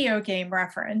a video game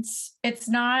reference. It's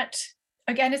not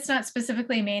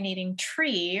specifically a man-eating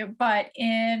tree, but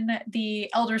in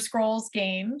the Elder Scrolls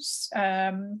games,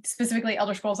 specifically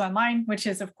Elder Scrolls Online, which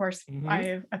is, of course,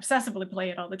 I obsessively play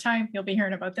it all the time. You'll be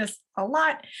hearing about this a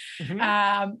lot.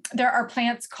 There are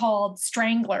plants called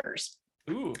stranglers.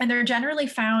 Ooh. And they're generally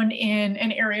found in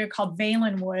an area called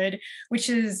Valenwood, which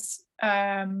is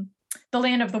the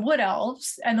land of the Wood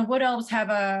Elves. And the Wood Elves have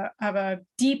a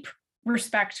deep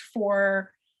respect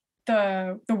for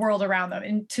the world around them,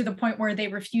 and to the point where they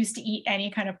refuse to eat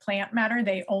any kind of plant matter.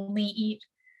 They only eat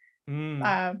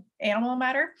animal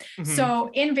matter. So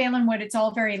in Valenwood, it's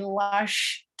all very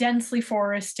lush, densely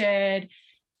forested,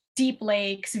 deep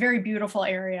lakes, very beautiful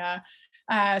area.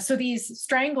 So these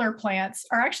strangler plants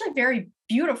are actually very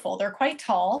beautiful. They're quite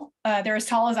tall. They're as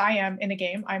tall as I am in the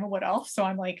game. I'm a wood elf, so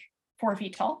I'm like 4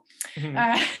 feet tall.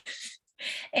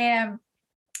 And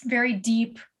very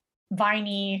deep,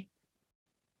 viney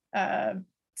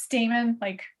stamen,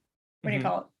 like, what do you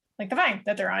call it? Like the vine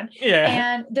that they're on. Yeah.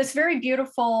 And this very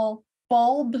beautiful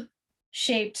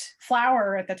bulb-shaped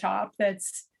flower at the top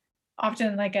that's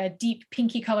often like a deep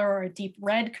pinky color or a deep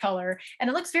red color, and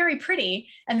it looks very pretty.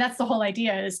 And that's the whole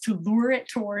idea, is to lure it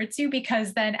towards you,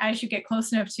 because then as you get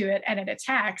close enough to it and it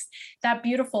attacks, that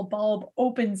beautiful bulb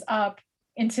opens up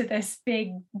into this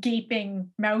big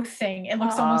gaping mouth thing. It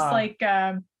looks almost like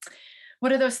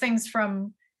what are those things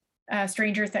from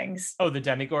Stranger Things? Oh, the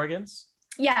Demogorgons?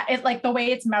 Yeah, it, like, the way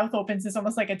its mouth opens is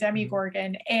almost like a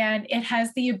Demogorgon, and it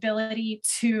has the ability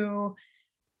to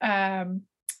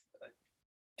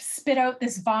spit out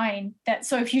this vine that,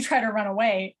 so if you try to run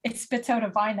away, it spits out a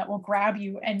vine that will grab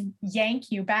you and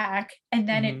yank you back, and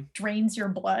then it drains your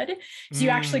blood. So you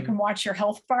actually can watch your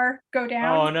health bar go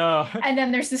down. Oh no. And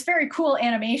then there's this very cool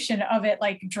animation of it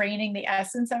like draining the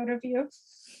essence out of you.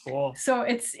 Cool. So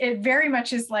it very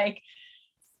much is like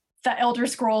the Elder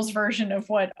Scrolls version of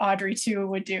what Audrey 2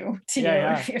 would do to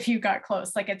you if you got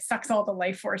close. Like, it sucks all the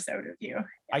life force out of you.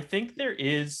 I think there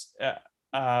is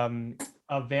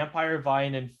a vampire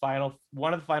vine in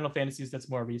one of the Final Fantasies that's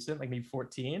more recent, like maybe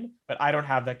 14, but I don't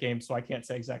have that game, so I can't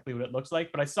say exactly what it looks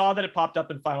like. But I saw that it popped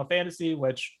up in Final Fantasy,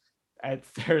 which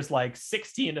there's like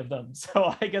 16 of them.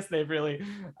 So I guess they've really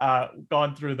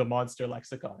gone through the monster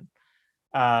lexicon.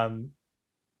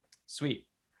 Sweet.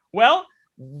 Well,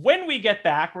 when we get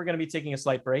back, we're going to be taking a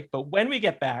slight break, but when we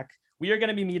get back, we are going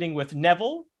to be meeting with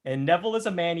Neville, and Neville is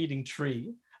a man-eating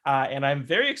tree. And I'm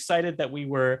very excited that we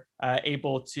were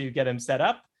able to get him set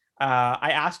up.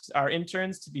 I asked our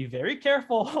interns to be very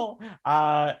careful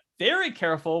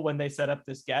when they set up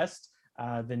this guest.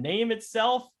 The name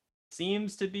itself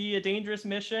seems to be a dangerous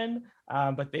mission,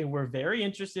 but they were very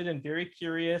interested and very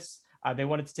curious They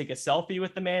wanted to take a selfie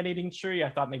with the man-eating tree. I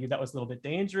thought maybe that was a little bit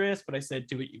dangerous, but I said,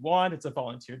 do what you want. It's a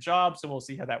volunteer job, so we'll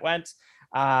see how that went.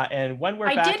 And when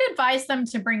we're back, I did advise them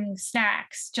to bring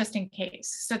snacks just in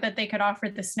case, so that they could offer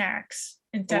the snacks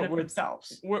instead of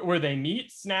themselves. Were they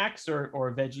meat snacks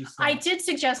or veggie snacks? I did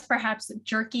suggest perhaps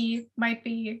jerky might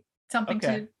be something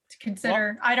to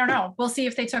consider. Well, I don't know. We'll see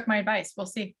if they took my advice. We'll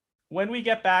see. When we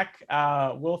get back,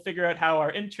 we'll figure out how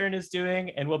our intern is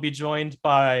doing, and we'll be joined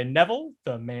by Neville,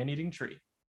 the man-eating tree.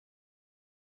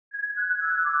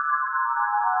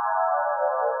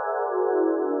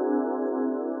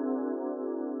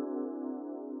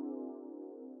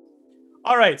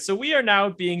 All right, so we are now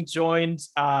being joined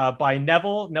by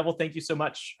Neville. Neville, thank you so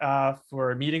much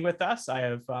for meeting with us. I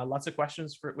have lots of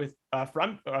questions for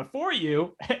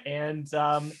you, and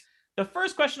the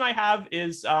first question I have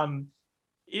is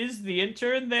the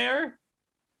intern there?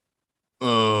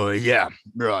 Oh, yeah,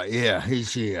 right, yeah,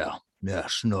 he's here. Yeah,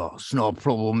 it's not a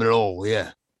problem at all,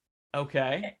 yeah.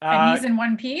 Okay. And he's in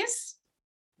one piece?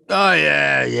 Oh,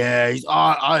 yeah.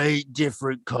 I eat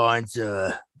different kinds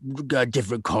of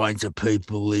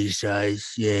people these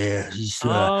days. Yeah,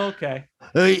 okay.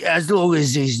 As long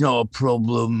as he's not a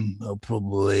problem, he'll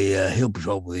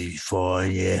probably be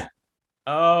fine. Yeah.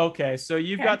 Okay, so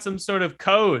you've got some sort of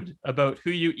code about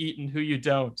who you eat and who you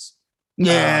don't.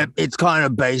 Yeah, it's kind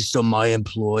of based on my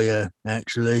employer,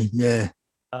 actually. Yeah.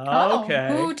 Okay.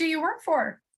 Who do you work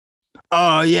for?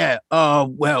 Oh, yeah.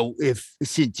 Well,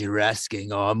 since you're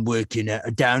asking, I'm working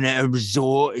down at a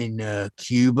resort in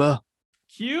Cuba.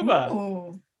 Cuba.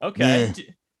 Ooh. Okay. Yeah.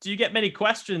 Do you get many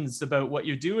questions about what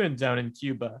you're doing down in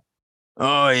Cuba?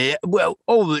 Oh, yeah. Well,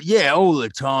 all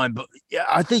the time. But yeah,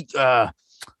 I think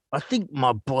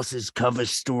my boss's cover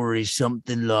story is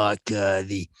something like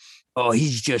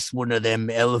he's just one of them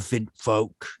elephant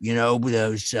folk, with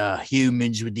those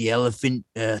humans with the elephant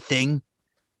thing.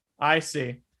 I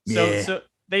see. Yeah. So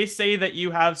they say that you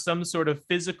have some sort of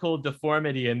physical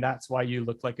deformity, and that's why you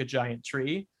look like a giant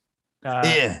tree.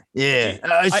 Yeah.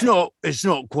 It's not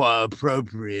quite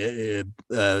appropriate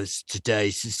as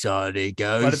today's society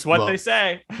goes. But it's what they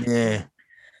say. Yeah.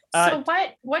 So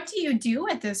what do you do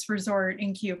at this resort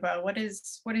in Cuba? What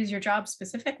is your job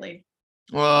specifically?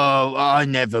 Well, I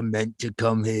never meant to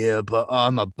come here, but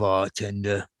I'm a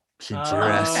bartender. Since you're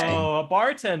asking. Oh, a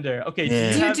bartender. Okay.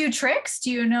 Yeah. Do you do tricks?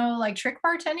 Do you know like trick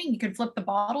bartending? You could flip the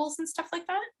bottles and stuff like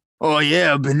that? Oh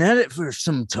yeah, I've been at it for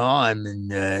some time,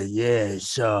 and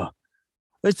it's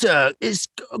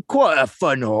quite a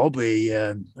fun hobby,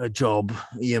 a job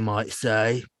you might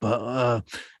say. But a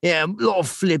lot of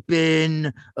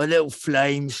flipping, a little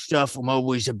flame stuff. I'm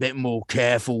always a bit more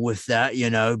careful with that,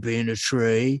 being a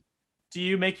tree. Do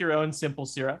you make your own simple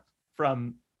syrup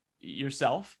from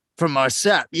yourself? From my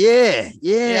sap, yeah.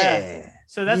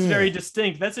 So that's very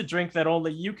distinct. That's a drink that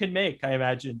only you can make, I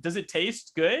imagine. Does it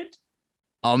taste good?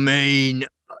 I mean,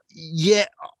 yeah,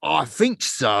 I think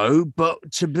so.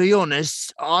 But to be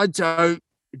honest, I don't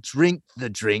drink the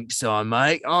drinks I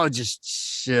make. I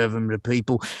just serve them to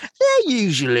people. They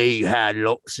usually had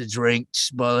lots of drinks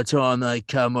by the time they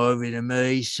come over to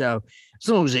me. So as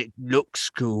long as it looks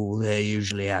cool, they're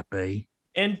usually happy.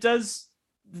 And does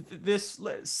this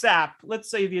sap, let's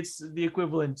say it's the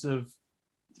equivalent of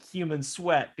human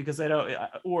sweat, because I don't,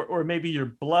 or maybe your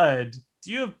blood.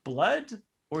 Do you have blood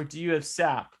or do you have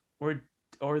sap, or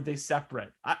are they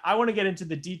separate? I want to get into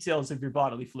the details of your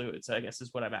bodily fluids, I guess is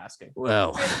what I'm asking.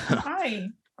 Well, hi,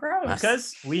 gross.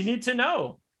 Because we need to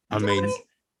know. I mean,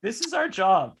 this is our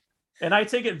job, and I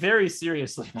take it very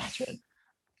seriously, Patrick.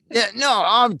 Yeah, no,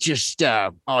 I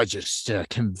just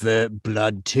convert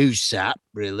blood to sap,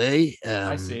 really.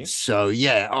 I see. So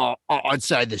yeah, I'd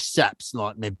say the sap's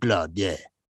like my blood. Yeah.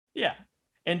 Yeah.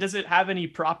 And does it have any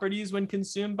properties when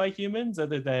consumed by humans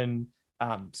other than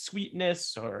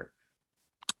sweetness or?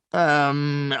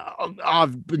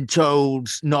 I've been told,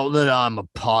 not that I'm a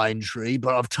pine tree,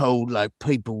 but I've told like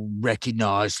people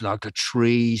recognize like a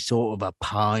tree, sort of a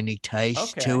piney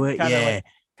taste to it. Kind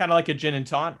of like a gin and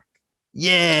tonic.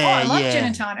 Yeah, I love gin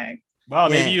and tonic. Well,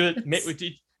 maybe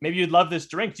you'd love this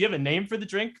drink. Do you have a name for the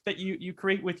drink that you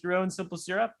create with your own simple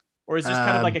syrup, or is this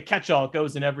kind of like a catch-all? It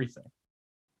goes in everything.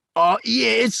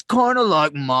 It's kind of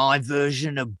like my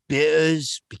version of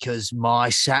bitters because my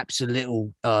sap's a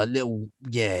little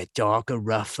darker,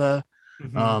 rougher.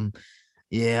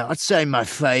 Mm-hmm. I'd say my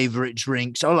favorite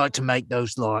drinks. I like to make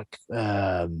those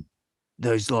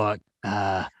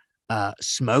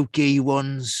smoky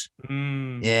ones.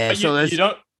 Yeah, but so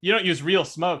you don't use real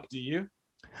smoke, do you?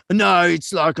 No,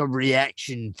 it's like a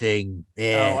reaction thing.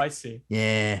 Yeah. Oh, I see.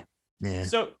 Yeah.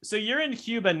 So you're in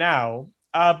Cuba now,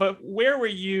 but where were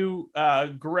you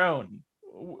grown?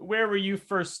 where were you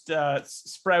first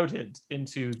sprouted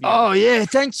into the Oh yeah,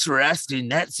 thanks for asking.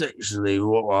 That's actually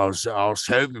what I was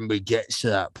hoping we'd get to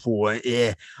that point.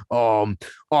 Yeah. I'm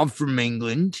from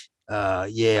England.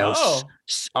 Yeah, Oh,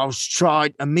 I was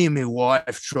tried and me and my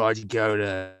wife tried to go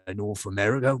to North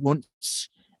America once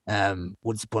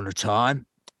upon a time.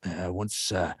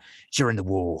 Once during the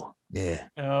war. Yeah.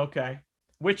 okay.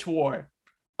 Which war?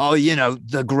 Oh,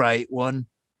 the great one.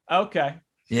 Okay.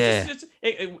 Yeah.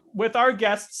 With our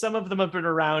guests, some of them have been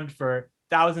around for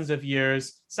thousands of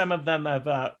years. Some of them have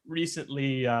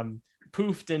recently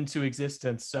poofed into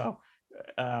existence. So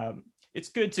it's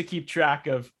good to keep track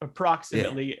of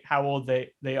approximately how old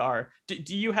they are.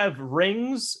 Do you have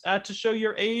rings to show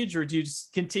your age, or do you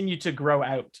just continue to grow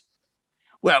out?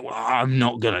 Well, I'm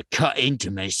not going to cut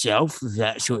into myself, if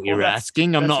that's what you're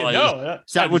asking. I'm That's not. good. No, Is that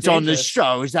that'd be what's on the dangerous.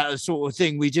 show? Is that the sort of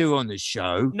thing we do on the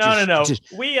show? No. Just,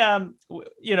 We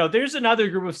there's another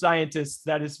group of scientists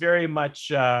that is very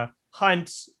much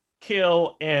hunt,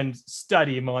 kill, and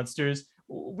study monsters.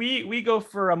 We go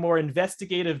for a more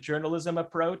investigative journalism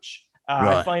approach. I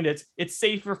Right. find it's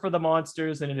safer for the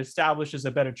monsters, and it establishes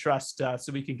a better trust,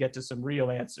 so we can get to some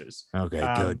real answers. Okay,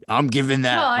 good. I'm giving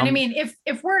that. Well, and I I'm- mean,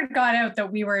 if word got out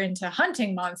that we were into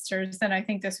hunting monsters, then I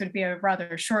think this would be a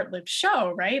rather short-lived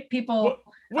show, right? People,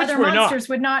 Which other we're monsters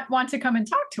would not want to come and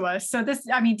talk to us. So this,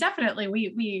 I mean, definitely,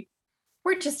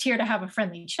 we're just here to have a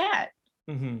friendly chat.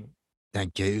 not. Hmm.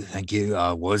 Thank you.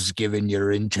 I was giving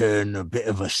your intern a bit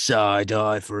of a side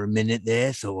eye for a minute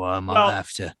there, so I might Well,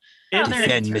 have to Oh, they're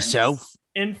defend interns. myself.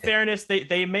 In fairness,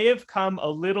 they may have come a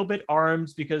little bit armed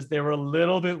because they were a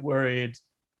little bit worried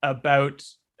about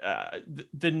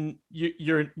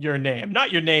your name,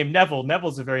 not your name, Neville.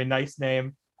 Neville's a very nice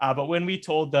name, but when we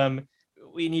told them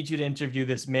we need you to interview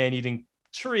this man-eating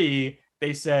tree,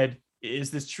 they said,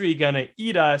 "Is this tree gonna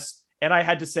eat us?" And I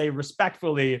had to say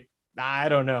respectfully, "I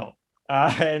don't know."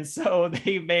 And so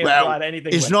they may have Well, brought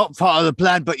anything. It's with not part of the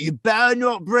plan, but you better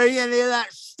not bring any of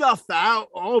that stuff out.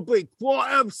 I'll be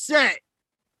quite upset.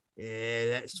 Yeah,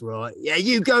 that's right. Yeah,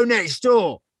 you go next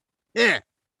door. Yeah.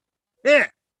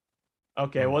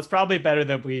 Okay, well, it's probably better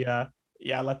that we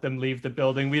let them leave the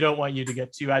building. We don't want you to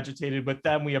get too agitated with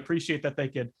them. We appreciate that they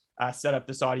could set up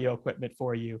this audio equipment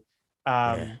for you.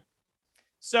 Yeah.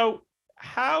 So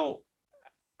how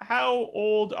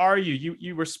old are you?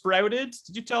 You were sprouted.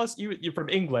 Did you tell us you're from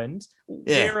England?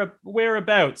 Yeah.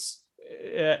 Whereabouts?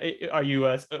 Are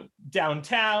you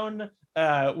downtown?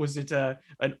 Was it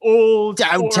an old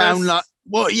Downtown, forest? like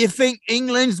what you think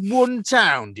England's one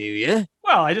town, do you?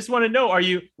 Well, I just want to know: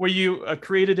 were you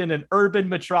created in an urban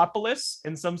metropolis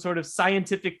in some sort of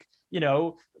scientific,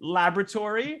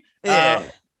 laboratory? Yeah.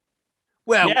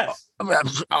 Well, Yes.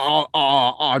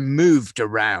 I moved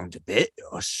around a bit,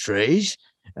 Australia.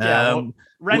 Yeah. Well,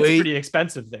 rent's we- pretty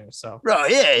expensive there, so.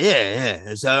 Right,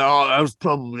 yeah. So I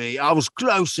was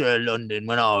closer to London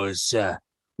when I was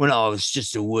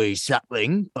just a wee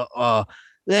sapling, but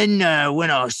then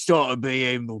when I started being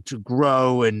able to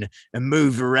grow and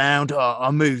move around, I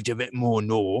moved a bit more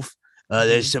north.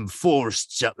 There's some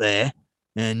forests up there,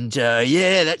 and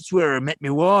that's where I met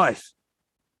my wife.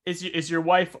 Is your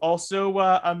wife also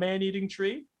a man-eating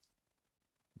tree?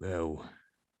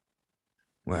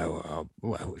 Well,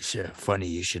 it's funny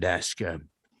you should ask. I've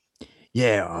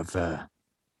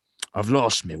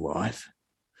lost my wife.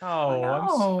 Oh,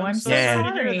 no, I'm so so sorry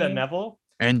to hear that, sorry. Neville.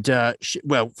 And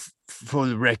for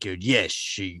the record,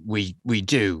 yes, we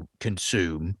do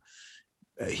consume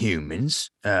humans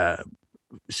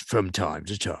from time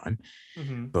to time,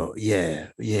 Hmm. but yeah,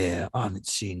 I haven't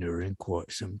seen her in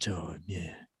quite some time.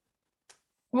 Yeah,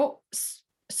 Well,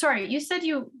 sorry, you said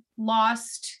you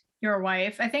lost your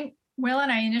wife. I think Will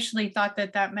and I initially thought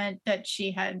that meant that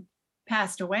she had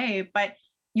passed away, but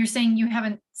you're saying you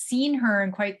haven't seen her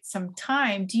in quite some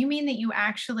time. Do you mean that you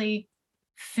actually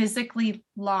physically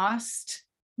lost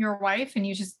your wife and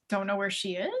you just don't know where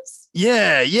she is?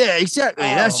 yeah, exactly.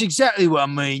 That's Oh. exactly what I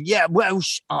mean. Yeah, well,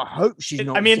 I hope she's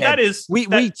not. I mean, dead. that is we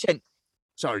that- tend.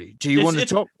 Sorry, do you It's- want to it's-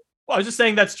 talk? Well, I was just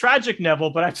saying that's tragic, Neville,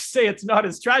 but I have to say it's not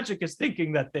as tragic as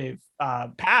thinking that they've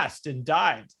passed and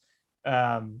died.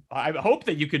 I hope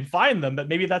that you can find them, but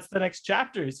maybe that's the next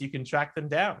chapter is you can track them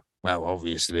down. Well,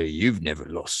 obviously, you've never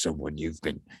lost someone you've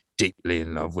been deeply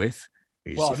in love with.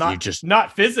 Well, You just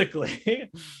not physically,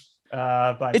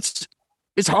 but it's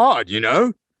hard,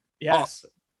 yes.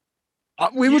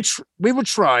 we were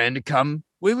trying to come.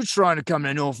 We were trying to come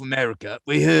to North America.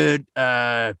 We heard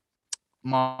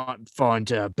might find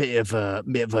a bit of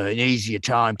an easier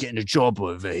time getting a job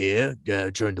over here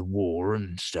during the war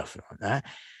and stuff like that.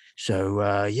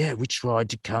 So we tried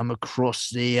to come across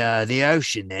the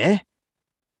ocean there.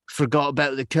 Forgot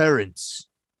about the currents.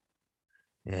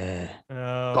 Yeah.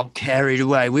 Oh, Got carried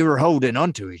away. We were holding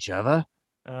on to each other.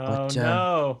 oh But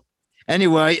no.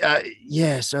 anyway,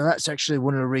 yeah, so that's actually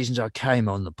one of the reasons I came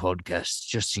on the podcast,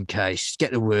 just in case,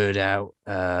 get the word out.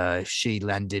 If she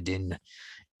landed in,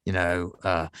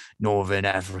 Northern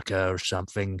Africa or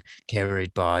something,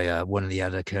 carried by one of the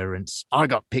other currents. I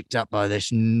got picked up by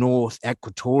this North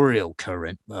Equatorial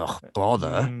current. Oh,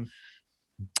 bother. Mm,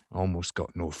 Almost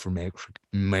got North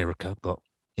America, but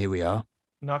here we are.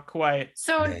 not quite.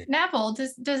 So Yeah. Neville,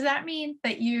 does that mean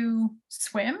that you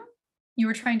swim? You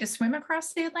were trying to swim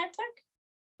across the Atlantic?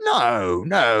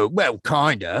 No. Well,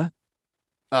 kinda.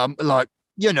 Like,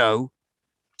 you know,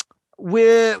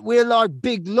 we're like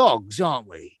big logs, aren't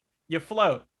we? You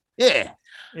float. Yeah.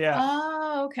 Yeah.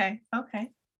 Oh, okay. Okay.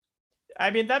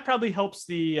 I mean, that probably helps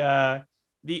the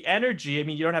energy. I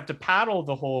mean, you don't have to paddle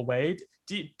the whole way.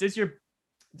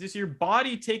 Does your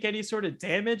body take any sort of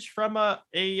damage from a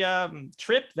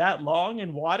trip that long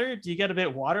in water? Do you get a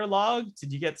bit waterlogged?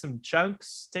 Did you get some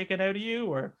chunks taken out of you,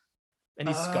 or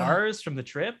any scars from the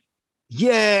trip?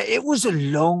 Yeah, it was a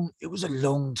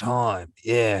long time.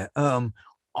 Yeah.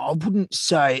 I wouldn't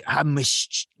say I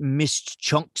missed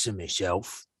chunks of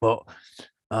myself, but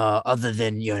other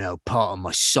than, part of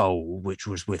my soul, which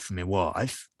was with my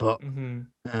wife. But Mm-hmm.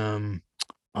 um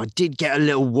I did get a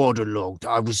little waterlogged.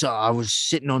 I was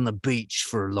sitting on the beach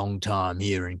for a long time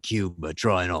here in Cuba,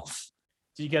 drying off.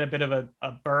 Do you get a bit of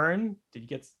a burn? Did you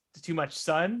get too much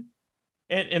sun?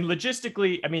 And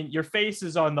logistically, I mean, your face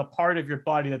is on the part of your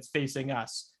body that's facing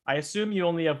us. I assume you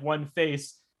only have one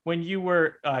face. When you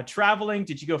were traveling,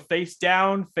 did you go face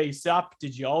down, face up?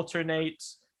 Did you alternate,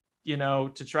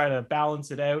 to try to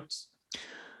balance it out?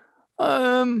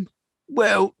 Um,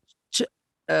 well,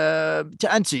 to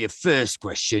answer your first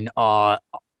question,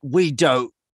 we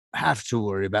don't have to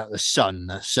worry about the sun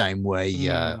the same way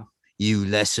Mm. you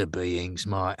lesser beings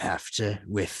might have to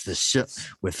with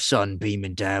with sun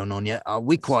beaming down on you.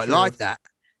 We It's quite true. like that.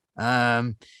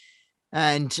 Um,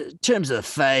 and in terms of the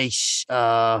face,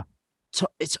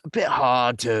 it's a bit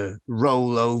hard to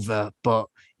roll over, but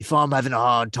if I'm having a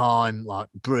hard time like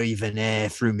breathing air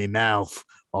through my mouth,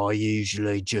 I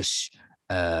usually just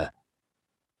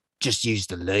use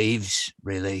the leaves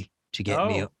really to get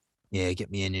me Oh, up. Yeah,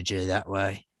 get me energy that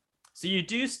way. so you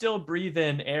do still breathe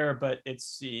in air, but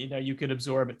it's, you could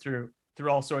absorb it through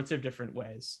all sorts of different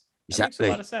ways. That makes a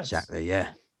lot Exactly. of sense. Exactly.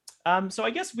 Yeah. So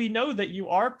I guess we know that you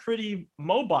are pretty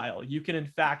mobile. You can, in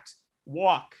fact,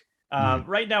 walk. Mm,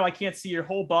 Right now, I can't see your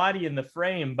whole body in the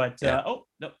frame, but yeah. oh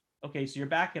no, okay, so you're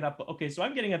backing up. Okay, so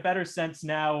I'm getting a better sense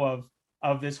now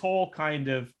of this whole kind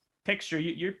of picture.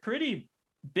 You're pretty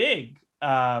big.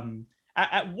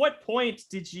 At what point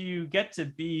did you get to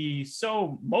be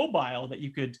so mobile that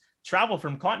you could travel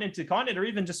from continent to continent, or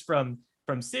even just from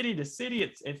city to city?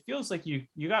 It feels like you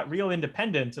got real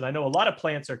independent, and I know a lot of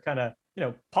plants are kind of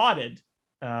potted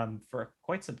for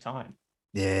quite some time.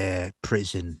 Yeah.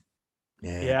 Prison.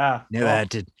 Yeah. Yeah. Never Oh.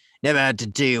 had to never had to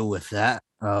deal with that.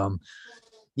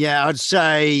 Yeah, I'd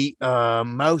say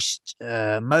most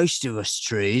of us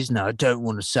trees. No, I don't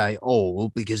want to say all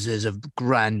because there's a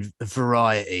grand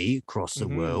variety across the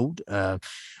Hmm. world.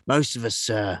 Most of us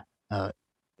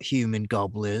human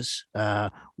gobblers.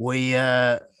 We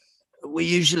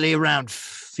usually around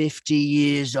 50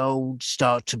 years old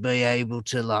start to be able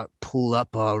to like pull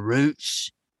up our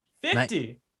roots. Mate.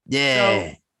 50. So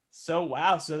Yeah. so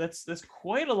wow. So that's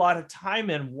quite a lot of time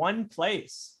in one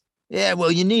place. Yeah,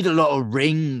 well, you need a lot of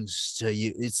rings to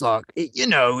you. It's like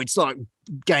it's like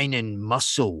gaining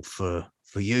muscle for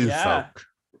you Yeah. folk.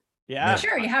 Yeah. Yeah.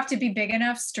 Sure, you have to be big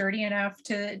enough, sturdy enough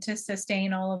to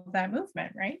sustain all of that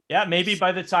movement, right? Yeah, maybe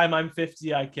by the time I'm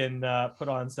 50, I can put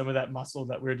on some of that muscle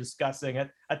that we're discussing.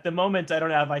 At the moment, I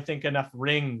don't have, I think, enough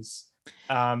rings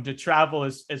to travel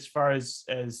as far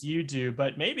as you do.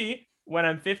 But maybe when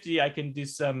I'm 50, I can do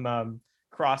some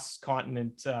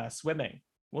cross-continent swimming.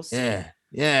 We'll see.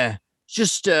 Yeah.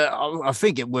 Just I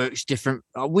think it works different.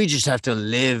 We just have to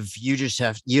live. You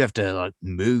have to like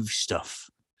move stuff.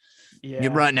 Yeah.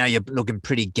 Right now you're looking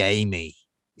pretty gamey.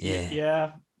 Yeah.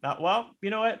 Yeah. Well,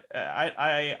 you know what?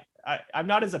 I'm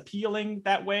not as appealing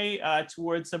that way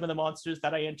towards some of the monsters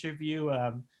that I interview.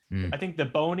 Mm. I think the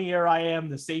bonier I am,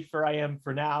 the safer I am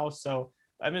for now. So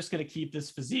I'm just going to keep this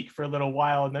physique for a little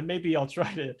while, and then maybe I'll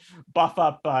try to buff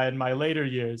up in my later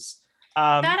years.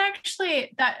 That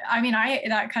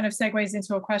kind of segues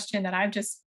into a question that I've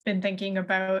just been thinking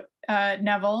about,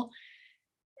 Neville.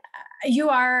 You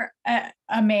are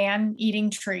a man eating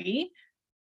tree.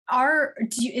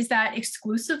 Is that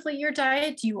exclusively your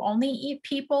diet? Do you only eat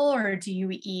people, or do you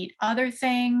eat other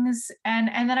things? And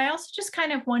then I also just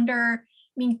kind of wonder,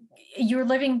 I mean, you're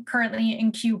living currently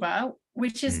in Cuba.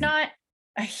 which is Mm. not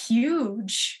a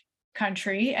huge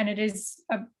country, and it is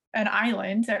an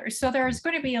island. So there's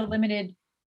going to be a limited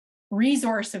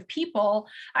resource of people.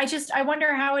 I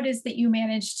wonder how it is that you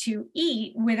manage to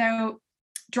eat without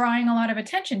drawing a lot of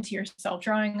attention to yourself,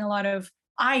 drawing a lot of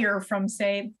ire from,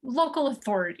 say, local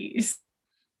authorities.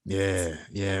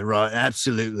 Yeah, right,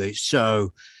 absolutely.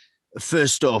 So,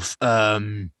 first off,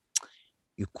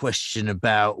 your question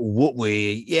about what we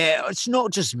eat. Yeah, it's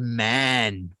not just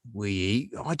man we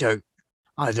eat. I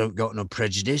don't got no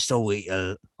prejudice. I'll eat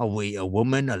a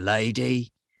woman, a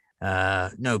lady.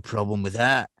 No problem with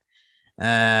that.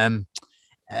 Um,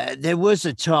 there was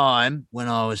a time when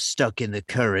I was stuck in the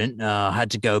current. I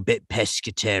had to go a bit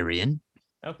pescatarian.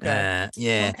 Okay.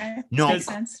 Yeah, Okay, not makes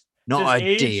sense. not Does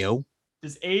age ideal.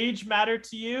 does age matter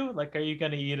to you? Like, are you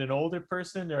going to eat an older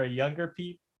person or a younger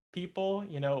people?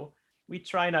 We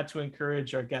try not to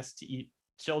encourage our guests to eat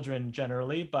children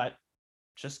generally, but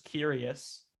just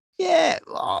curious. Yeah,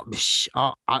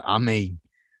 I mean,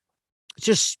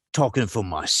 just talking for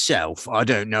myself, I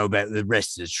don't know about the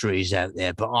rest of the trees out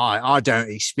there, but I don't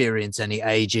experience any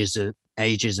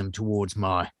ageism towards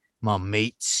my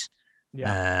meats.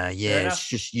 Yeah, Yeah, fair it's enough.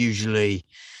 just usually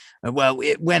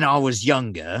when I was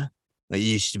younger, it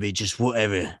used to be just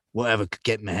whatever could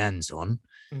get my hands on.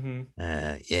 Hmm.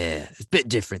 Yeah, it's a bit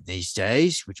different these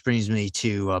days, which brings me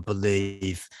to, I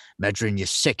believe, Madrin, your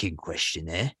second question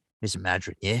there. Is it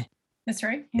Madrin? Yeah. That's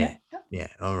right. Yeah. Yeah. Yeah.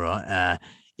 All right.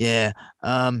 Yeah.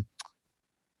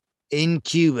 In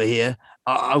Cuba here,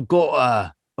 I've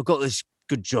got this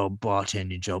good job,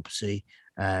 bartending job, see.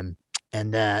 Um,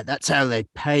 and that's how they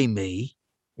pay me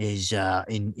is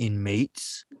in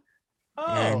meats. Oh,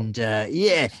 And that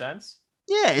makes sense.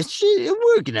 yeah, it's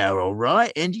working out all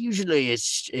right. And usually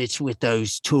it's with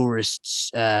those tourists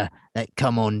that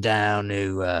come on down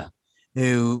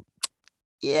who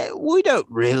yeah, we don't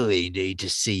really need to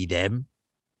see them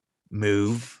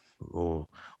move or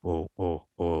or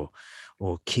or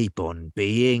or keep on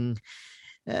being.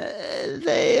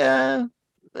 They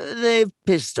they've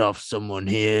pissed off someone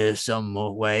here some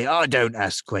way. I don't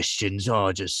ask questions.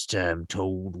 I just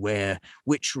told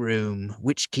which room,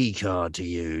 which key card to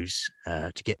use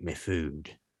to get me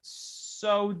food.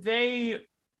 So they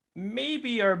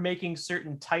maybe are making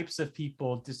certain types of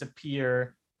people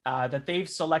disappear that they've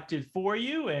selected for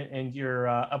you, and you're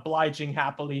obliging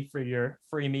happily for your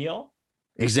free meal.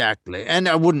 Exactly, and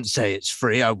I wouldn't say it's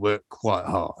free. I work quite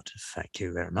hard. Thank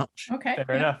you very much. Okay. Fair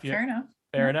Yeah. enough. Yeah, Fair enough.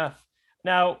 fair Yeah. enough.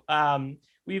 Now,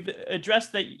 we've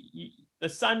addressed that the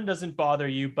sun doesn't bother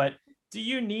you, but do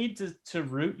you need to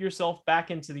root yourself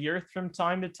back into the earth from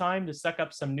time to time to suck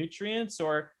up some nutrients,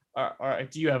 or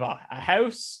do you have a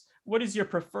house? What is your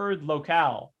preferred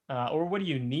locale, or what do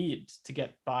you need to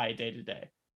get by day to day?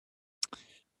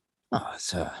 Oh,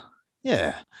 so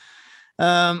yeah.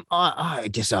 I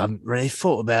guess I haven't really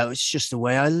thought about it. It's just the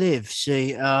way I live.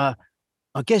 See, I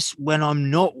guess when I'm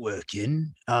not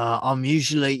working, I'm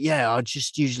usually I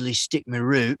just usually stick my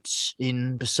roots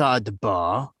in beside the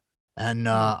bar, and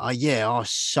I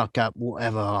suck up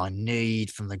whatever I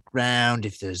need from the ground.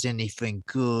 If there's anything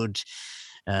good,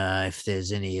 if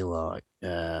there's any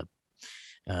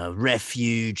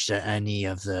refuge that any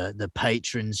of the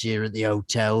patrons here at the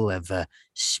hotel have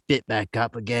spit back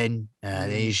up again. They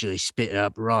Mm. usually spit it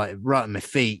up right on my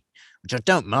feet, which I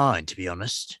don't mind, to be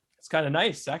honest. It's kind of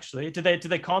nice, actually. Do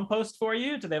they compost for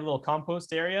you? Do they have a little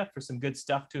compost area for some good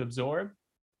stuff to absorb?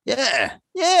 Yeah.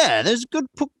 There's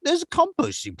a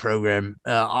composting program.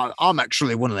 I'm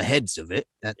actually one of the heads of it.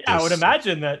 At Yeah, I would this.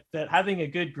 imagine that having a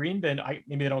good green bin,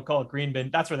 maybe they don't call it green bin.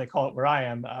 That's what they call it where I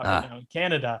am right Uh, now in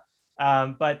Canada.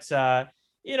 But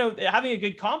having a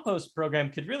good compost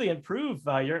program could really improve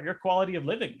your quality of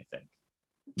living, I think.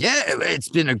 yeah, it's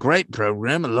been a great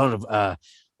program. A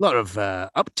lot of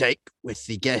uptake with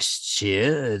the guests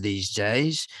here these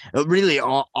days. Really,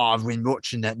 I've been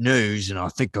watching that news, and I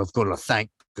think I've got to thank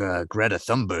Greta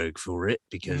Thunberg for it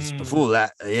because Mm, before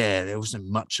that, there wasn't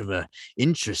much of a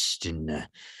interest in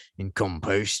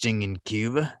composting in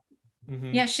Cuba.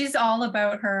 mhm. Yeah, she's all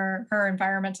about her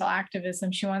environmental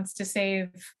activism. She wants to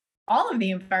save all of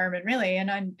the environment, really, and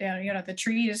the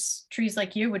trees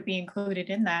like you would be included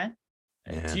in that.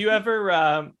 Yeah. Do you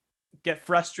ever get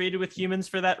frustrated with humans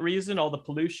for that reason? All the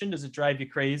pollution, does it drive you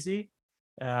crazy?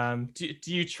 Do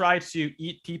you try to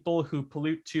eat people who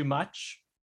pollute too much?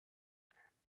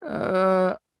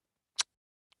 Uh,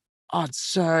 I'd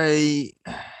say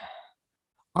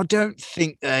I don't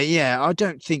think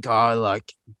I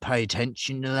like pay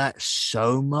attention to that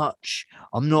so much.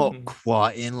 I'm not Mhm.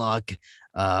 quite in like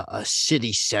a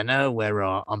city center where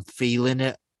I'm feeling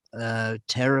it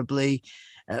terribly.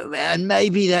 And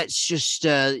maybe that's just,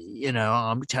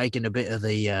 I'm taking a bit of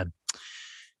the, I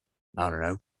don't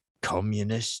know,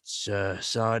 communists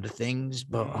side of things,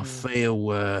 but I Mm,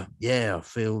 feel, I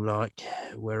feel like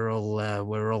we're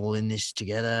all in this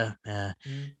together.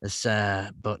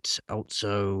 mm, But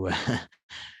also,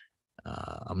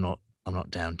 I'm not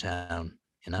downtown.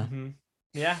 You know, mhm.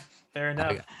 Yeah, fair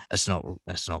enough. that's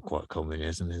not quite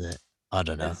communism, is it? I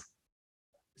don't know. It's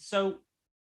so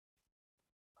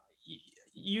y-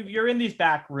 you're in these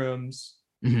back rooms.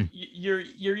 Mhm.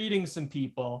 You're eating some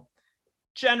people.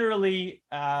 Generally,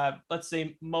 let's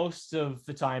say most of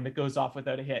the time it goes off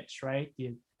without a hitch, right?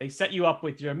 They set you up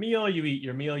with your meal, you eat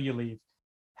your meal, you leave.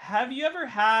 Have you ever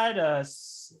had a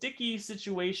sticky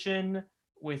situation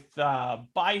with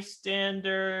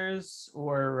bystanders,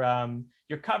 or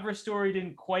your cover story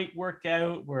didn't quite work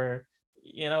out, where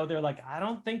they're like, I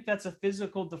don't think that's a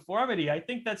physical deformity, I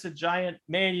think that's a giant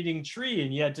man-eating tree,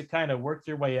 and you had to kind of work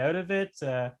your way out of it?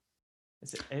 Have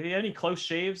you any close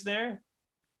shaves there?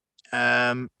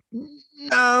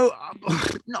 No,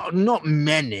 not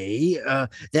many.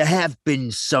 There have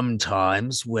been some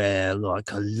times where,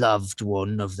 like, a loved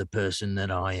one of the person that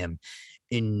I am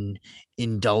in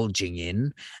indulging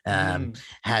in, um,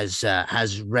 Mm-hmm.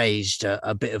 has raised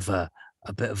a bit of an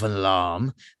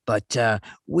alarm. But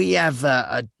we have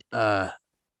a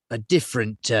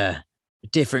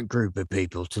different group of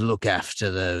people to look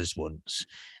after those ones.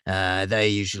 They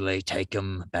usually take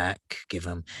them back, give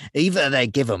them either they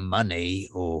give them money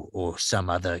or some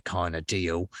other kind of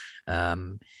deal.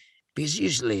 Um, because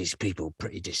usually these people are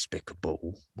pretty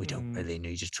despicable. We don't Mm. really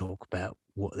need to talk about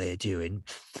what they're doing.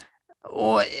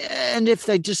 And if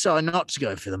they decide not to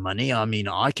go for the money, I mean,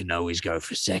 I can always go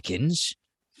for seconds.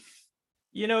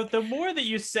 The more that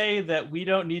you say that we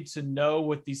don't need to know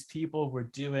what these people were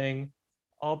doing,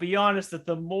 I'll be honest that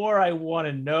the more I want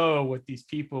to know what these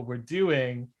people were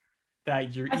doing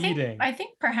that you're I think eating. I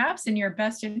think perhaps in your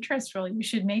best interest, Will, you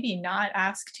should maybe not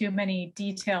ask too many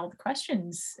detailed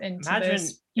questions into Imagine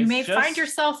this. You it's may find just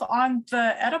yourself on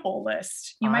the edible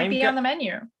list. You might I'm be on go- the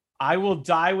menu. I will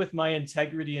die with my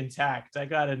integrity intact. I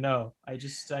gotta know. I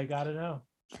gotta know.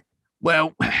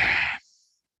 Well,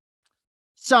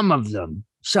 some of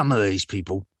these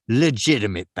people,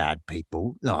 legitimate bad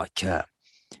people, like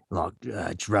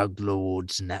drug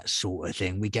lords and that sort of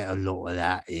thing. We get a lot of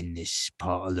that in this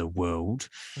part of the world.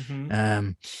 Hmm.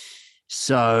 Um,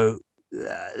 so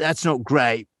that's not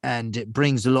great, and it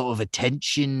brings a lot of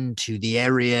attention to the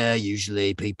area.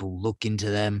 Usually, people look into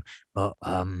them, but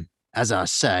as I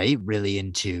say, really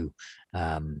into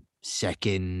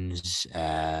seconds.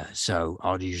 So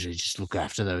I'd usually just look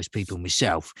after those people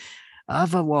myself.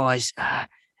 Otherwise,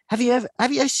 have you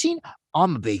ever seen?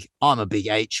 I'm a big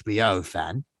HBO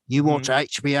fan. You watch Hmm.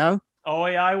 HBO? Oh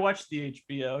yeah, I watched the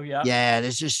HBO. Yeah. Yeah,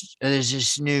 there's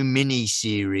this new mini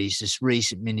series, this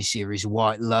recent mini series,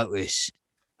 White Lotus.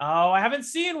 Oh, I haven't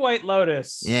seen White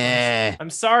Lotus. Yeah,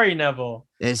 I'm sorry, Neville.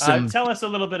 there's some. Tell us a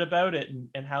little bit about it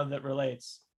and how that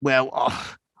relates. Well,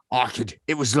 I could.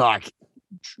 It was like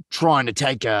trying to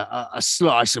take a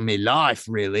slice of my life,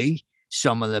 really.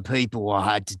 Some of the people I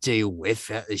had to deal with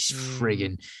at Mm.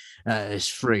 this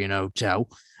friggin' hotel.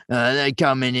 They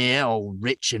come in here all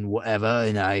rich and whatever,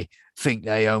 and they think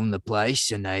they own the place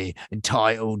and they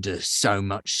entitled to so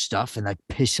much stuff, and they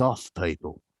piss off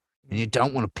people. And you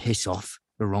don't want to piss off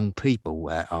the wrong people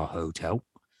at our hotel.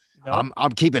 Nope.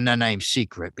 I'm keeping their name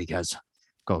secret because I've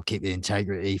got to keep the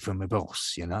integrity from my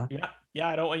boss, you know? Yeah. Yeah.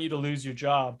 I don't want you to lose your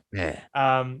job. Yeah.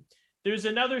 Um, there's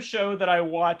another show that I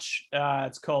watch.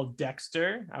 It's called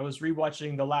Dexter. I was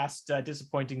rewatching the last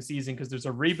disappointing season because there's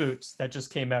a reboot that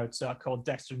just came out called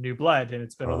Dexter New Blood, and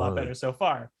it's been a lot Oh, better so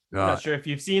far. I'm not right. sure if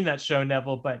you've seen that show,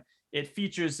 Neville, but it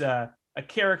features a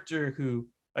character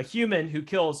a human who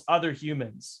kills other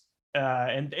humans.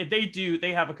 And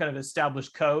they have a kind of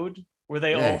established code where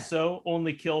they Yeah. also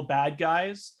only kill bad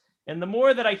guys. And the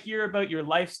more that I hear about your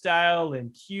lifestyle in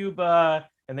Cuba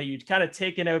and that you've kind of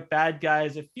taken out bad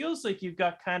guys, it feels like you've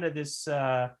got kind of this,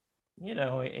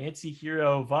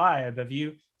 anti-hero vibe. Have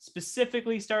you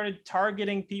specifically started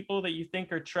targeting people that you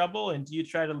think are trouble? And do you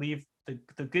try to leave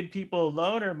the good people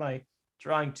alone, or am I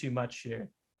drawing too much here?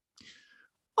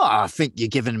 Well, I think you're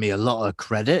giving me a lot of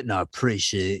credit, and I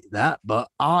appreciate that. But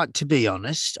to be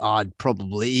honest, I'd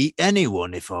probably eat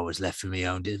anyone if I was left to my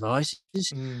own devices.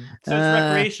 So it's Uh,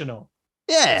 recreational.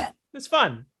 yeah, It's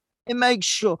fun. it makes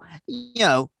sure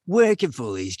working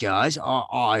for these guys,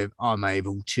 I'm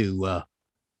able to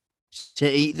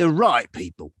eat the right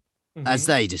people as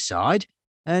Hmm. they decide,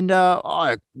 and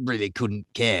I really couldn't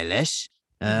care less.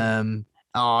 Hmm. Um,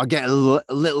 I get a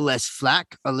little less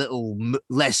flack, a little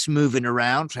less moving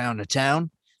around town to town.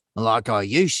 like I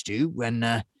used to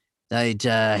when they'd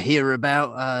hear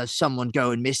about someone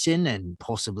going missing and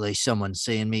possibly someone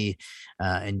seeing me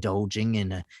indulging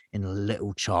in a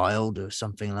little child or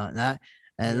something like that.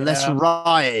 Less Yeah.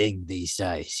 rioting these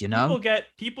days, you know.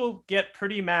 People get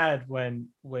pretty mad when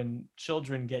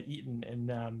children get eaten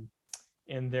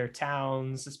in their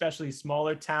towns, especially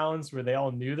smaller towns where they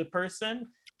all knew the person.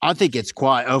 I think it's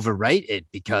quite overrated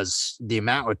because the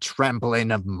amount of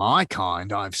trampling of my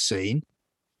kind I've seen,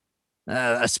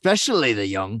 especially the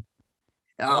young.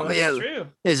 I Oh, that's mean,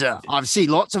 true. I've seen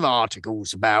lots of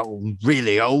articles about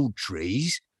really old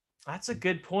trees. That's a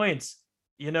good point.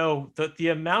 You know, the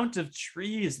amount of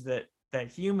trees that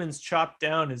humans chop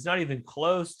down is not even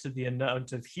close to the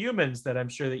amount of humans that I'm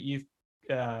sure that you've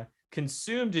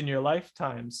consumed in your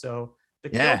lifetime. So the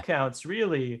kill Yeah, count's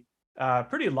really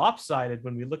pretty lopsided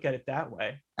when we look at it that way.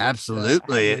 I hadn't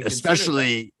absolutely, really considered that.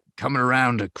 especially coming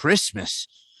around to Christmas.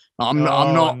 Oh I'm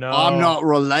no. not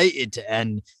related to,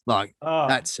 and like Oh,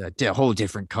 that's a whole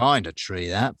different kind of tree.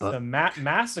 That, it's but a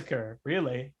massacre,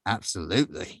 really.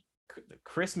 absolutely, The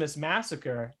Christmas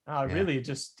massacre. yeah, Really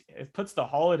just it puts the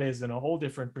holidays in a whole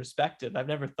different perspective. I've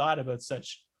never thought about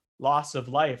such loss of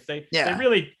life. They yeah.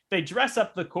 really they dress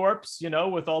up the corpse, you know,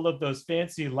 with all of those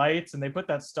fancy lights and they put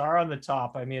that star on the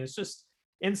top. I mean, it's just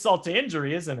insult to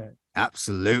injury, isn't it?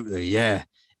 Absolutely, yeah.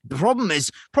 The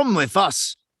problem with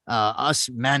us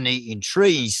man-eating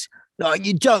trees. Like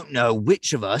you don't know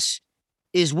which of us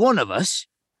is one of us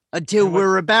until And what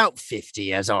we're about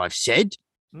 50, as I've said,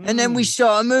 and then we mm,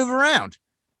 start to move around.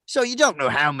 So you don't know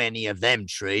how many of them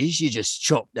trees you just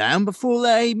chop down before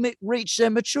they reach their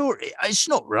maturity. It's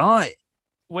not right.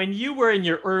 when you were in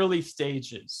your early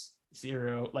stages,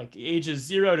 like ages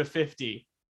 0 to 50,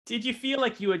 did you feel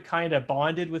like you had kind of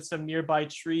bonded with some nearby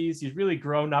trees? You'd really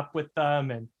grown up with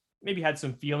them and maybe had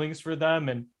some feelings for them.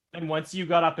 And once you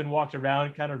got up and walked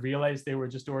around, kind of realized they were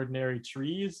just ordinary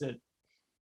trees. Did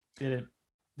it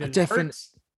I did it hurt? definitely,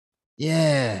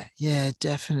 yeah, yeah,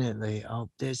 definitely. Oh,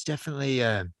 there's definitely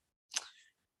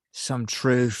some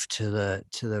truth to the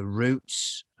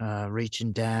roots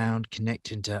reaching down,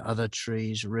 connecting to other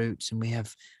trees' roots, and we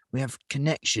have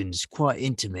connections quite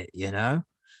intimate, you know.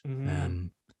 Mm-hmm.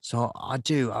 Um, so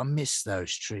I miss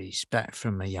those trees back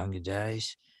from my younger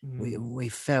days. We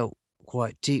felt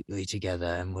quite deeply together,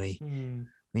 and Mm-hmm.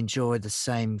 we enjoyed the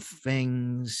same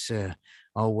things.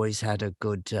 Always had a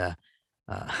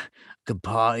uh, good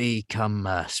party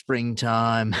come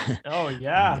springtime, Oh and the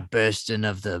yeah, bursting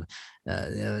of the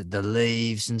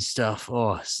leaves and stuff.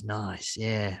 Oh, it's nice.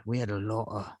 Yeah, we had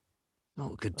lot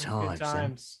of good those good times, and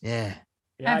times. yeah,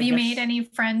 Yeah, Have I you made guess. any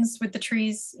friends with the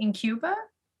trees in Cuba?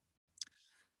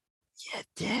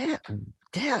 yeah,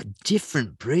 they're a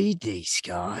different breed. These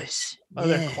guys. Oh,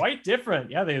 they're Yeah, quite different.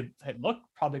 Yeah, they look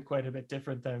probably quite a bit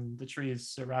different than the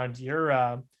trees around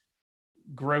your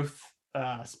growth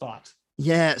spot.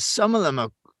 yeah. Some of them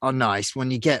are nice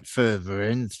when you get further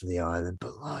into the island,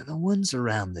 but like the ones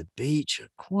around the beach are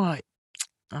quite.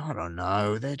 I don't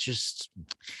know. They're just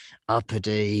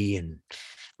uppity and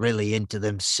really into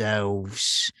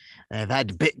themselves. They've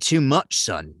had a bit too much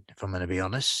sun, if I'm going to be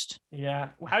honest. Yeah.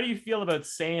 How do you feel about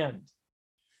sand?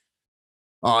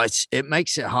 Oh, it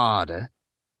makes it harder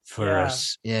for Yeah.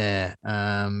 us. Yeah.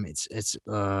 It's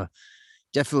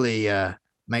definitely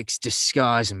makes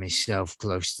disguising myself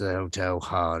close to the hotel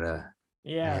harder.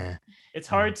 Yeah. Yeah. It's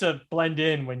Mm. hard to blend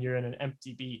in when you're in an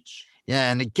empty beach.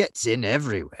 Yeah, and it gets in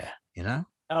everywhere, you know?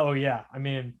 Oh yeah. I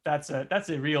mean, that's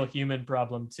a real human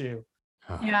problem too.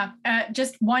 Oh, Yeah,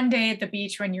 just one day at the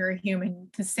beach when you're a human,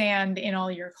 the sand in all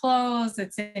your clothes,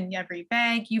 it's in every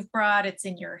bag you've brought, it's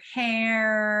in your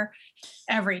hair,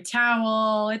 every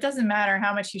towel. It doesn't matter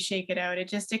how much you shake it out.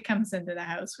 It comes into the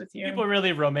house with you. People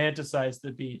really romanticize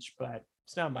the beach, but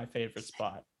it's not my favorite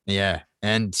spot. yeah.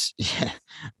 And yeah,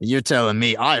 you're telling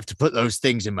me I have to put those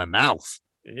things in my mouth.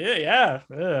 Yeah, yeah.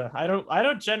 Ugh. I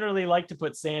don't generally like to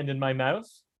put sand in my mouth.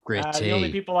 The only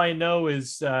Gritty. people I know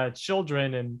is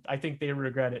children, and I think they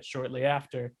regret it shortly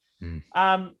after. Mm.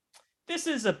 Um, this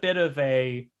is a bit of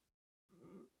a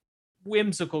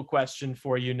whimsical question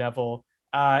for you, Neville.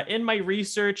 In my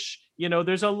research, you know,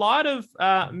 there's a lot of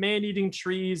man-eating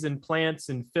trees and plants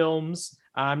and films.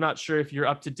 I'm not sure if you're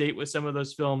up to date with some of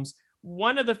those films.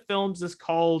 One of the films is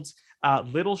called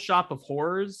Little Shop of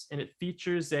Horrors, and it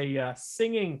features a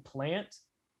singing plant.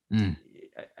 Mm.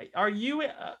 Are you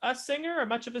a singer or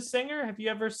much of a singer? Have you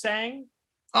ever sang?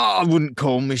 Oh, I wouldn't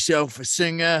call myself a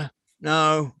singer.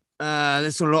 No.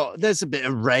 There's a bit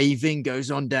of raving goes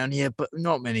on down here, but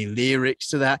not many lyrics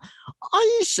to that.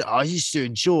 I used to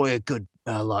enjoy a good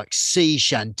like sea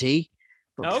shanty,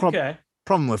 but Okay.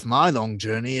 problem with my long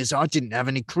journey is I didn't have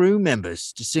any crew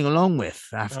members to sing along with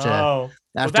after. Oh,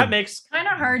 well, after that makes, Kind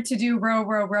of hard to do row,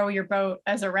 row, row your boat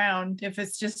as a round if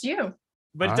it's just you.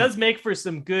 but it Right. does make for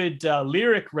some good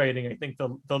lyric writing. I think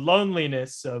the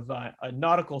loneliness of a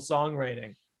nautical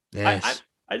songwriting. yes.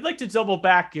 I'd like to double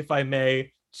back, if I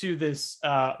may, to this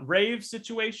rave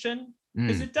situation,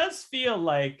 because Mm. it does feel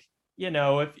like,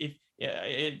 if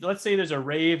let's say there's a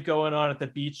rave going on at the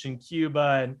beach in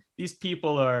Cuba and these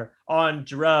people are on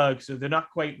drugs or they're not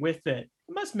quite with it,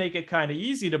 it must make it kind of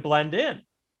easy to blend in.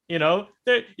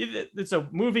 It's a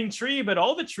moving tree, but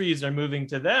all the trees are moving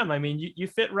to them. I mean, you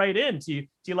fit right in. Do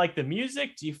you like the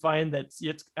music? Do you find that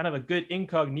it's kind of a good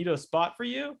incognito spot for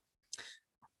you?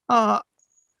 Uh,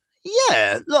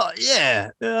 yeah, look, yeah.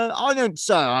 I don't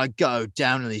say I go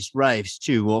down to these raves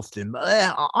too often, but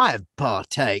I have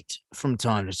partaked from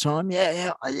time to time. Yeah,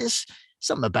 yeah. I just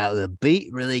something about the beat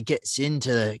really gets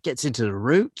into the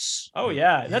roots. Oh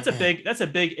yeah, that's Yeah. a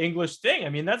big English thing. I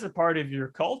mean, that's a part of your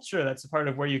culture. That's a part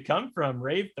of where you come from.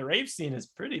 The rave scene is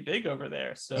pretty big over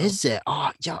there. So Is it?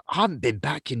 Oh, yeah. I haven't been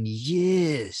back in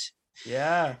years.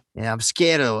 yeah, Yeah, I'm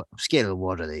scared of the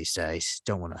water these days.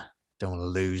 Don't wanna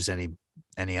lose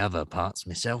any other parts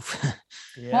myself. Well,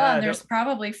 yeah. and there's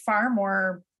probably far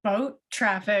more boat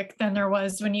traffic than there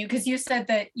was because you said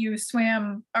that you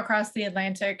swam across the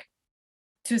Atlantic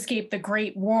to escape the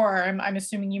Great War. I'm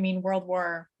assuming you mean World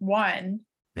War One,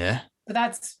 Yeah. but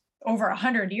that's over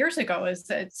 100 years ago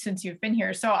since you've been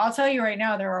here. So I'll tell you right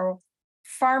now, there are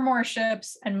far more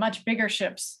ships and much bigger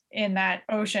ships in that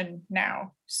ocean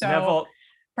now. So Neville,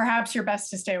 perhaps you're best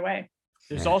to stay away.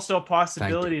 there's Yeah. also a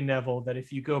possibility, Neville, that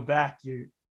if you go back, you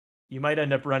might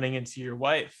end up running into your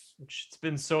wife, which it's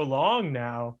been so long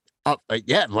now. Oh,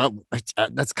 yeah. Well,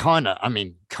 that's kind of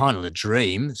the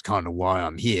dream. It's kind of why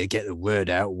I'm here. Get the word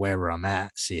out where I'm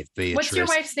at. See if Beatrice. What's your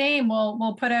wife's name?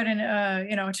 We'll put out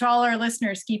to all our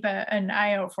listeners, keep an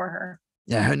eye out for her.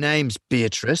 Yeah, her name's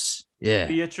Beatrice. Yeah.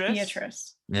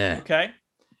 Beatrice. Yeah. Okay.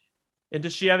 And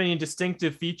does she have any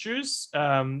distinctive features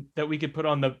that we could put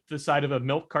on the side of a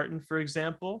milk carton, for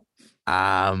example?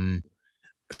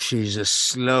 She's a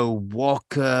slow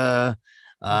walker.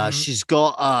 Mhm.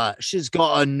 She's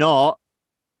got a knot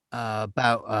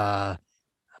about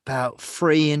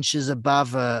 3 inches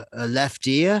above her left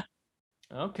ear.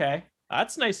 Okay,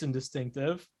 that's nice and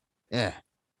distinctive. Yeah.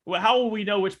 Well, how will we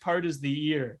know which part is the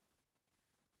ear?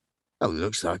 Oh,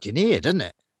 looks like an ear, doesn't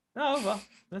it? Oh, well,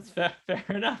 that's fair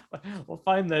enough. We'll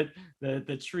find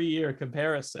the tree ear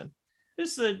comparison.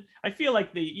 I feel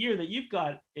like the ear that you've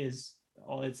got is,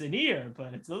 well, it's an ear,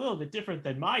 but it's a little bit different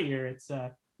than my ear. It's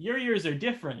your ears are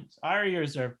different. Our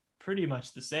ears are pretty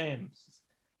much the same.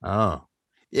 Oh.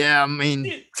 Yeah, I mean,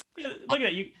 Look at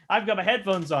that. I've got my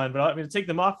headphones on, but I'm going to take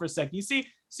them off for a second. You see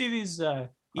these ears?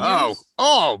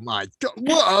 oh my God,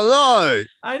 what a load!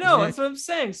 I know, Yeah. that's what I'm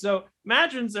saying. So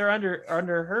Madron's are under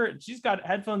her. She's got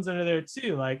headphones under there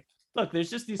too. Like, look, there's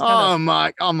just these kind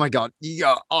Oh my God!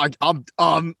 Yeah,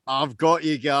 I've got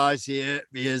you guys here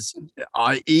because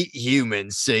I eat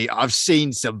humans. See, I've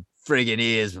seen some friggin'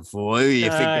 ears before. Who do you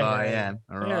think I yeah, am?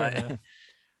 All fair right. enough.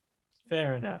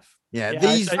 Fair enough. Yeah, Yeah,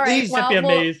 these I All right, these should be well,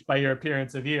 amazed by your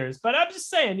appearance of ears, but I'm just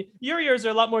saying your ears are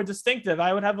a lot more distinctive.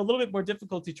 I would have a little bit more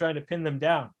difficulty trying to pin them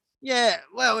down. Yeah,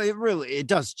 well, it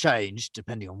does change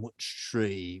depending on which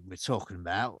tree we're talking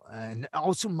about, and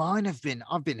also I've been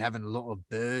having a lot of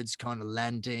birds kind of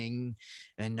landing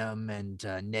and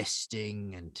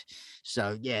nesting, and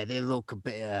so yeah, they look a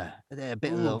bit they're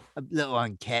Ooh. a little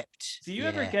unkept. Do you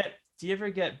Yeah. ever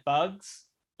get bugs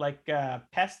like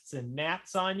pests and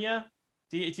gnats on you?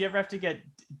 Do you ever have to get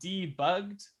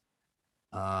debugged?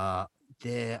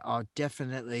 There are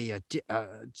definitely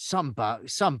some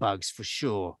bugs for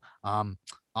sure. I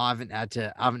haven't had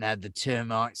the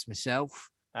termites myself,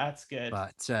 That's good.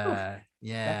 but That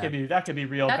yeah. could be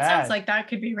real That bad. sounds like that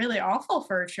could be really awful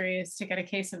for trees to get a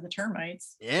case of the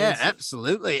termites. Yeah, It's-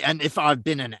 absolutely. And if I've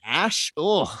been an ash,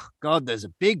 oh God, there's a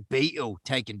big beetle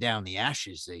taking down the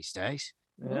ashes these days.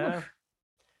 Yeah.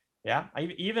 Yeah.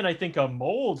 I think a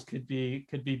mold could be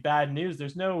bad news.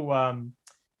 There's no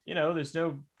there's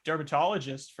no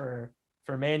dermatologist for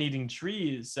man-eating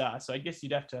trees. So I guess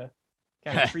you'd have to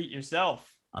kind of treat yourself.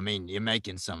 I mean, you're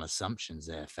making some assumptions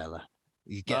there, fella.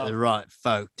 You get Oh. the right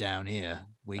folk down here.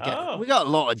 We Oh. got a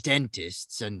lot of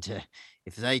dentists, and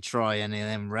if they try any of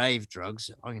them rave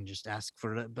drugs, I can just ask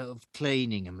for a little bit of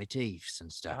cleaning of my teeth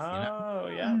and stuff. Oh,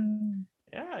 yeah. Mm.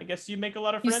 Yeah, I guess you make a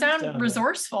lot of You friends. down sound there.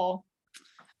 resourceful.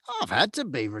 I've had to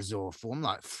be resourceful. I'm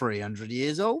like 300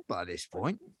 years old by this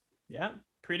point. Yeah,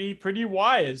 pretty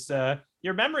wise.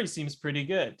 Your memory seems pretty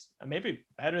good. Maybe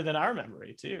better than our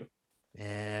memory too.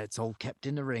 Yeah, it's all kept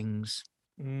in the rings.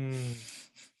 Mm.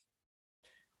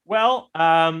 Well,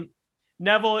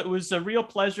 Neville, it was a real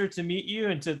pleasure to meet you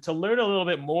and to learn a little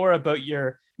bit more about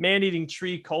your man-eating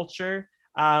tree culture.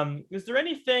 Is there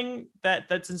anything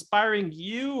that's inspiring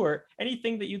you, or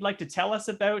anything that you'd like to tell us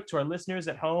about to our listeners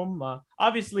at home?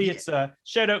 Obviously, Yeah. it's a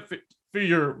shout out for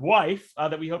your wife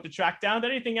that we hope to track down.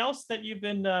 But anything else that you've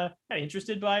been kind of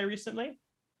interested by recently?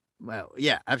 Well,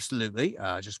 yeah, absolutely.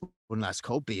 Just one last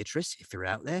call, Beatrice, if you're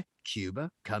out there, Cuba,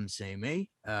 come see me.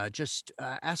 Just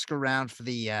ask around for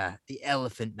the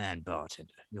Elephant Man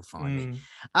bartender. You'll find me.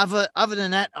 Mm. Other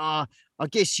than that, I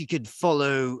guess you could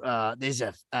follow. There's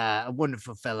a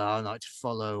wonderful fella I like to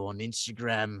follow on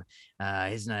Instagram.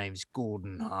 His name's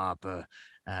Gordon Harper.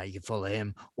 You can follow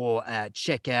him, or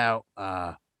check out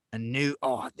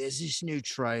there's this new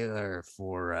trailer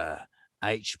for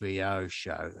HBO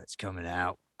show that's coming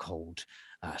out called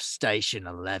Station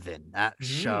 11. That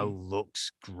show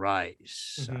looks great.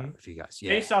 So Mhm. if you guys,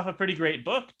 Based off a pretty great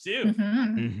book too.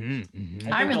 Mhm.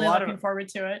 I I'm think a really lot looking of forward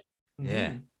to it.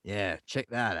 yeah, check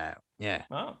that out. Yeah.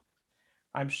 Oh,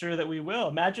 I'm sure that we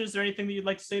will. Madge, is there anything that you'd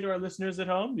like to say to our listeners at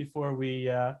home before we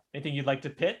anything you'd like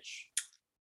to pitch?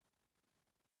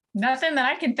 Nothing that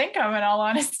I can think of, in all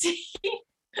honesty.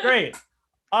 Great.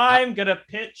 I'm gonna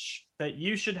pitch that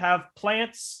you should have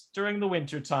plants during the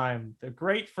winter time. They're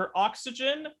great for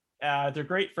oxygen. They're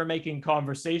great for making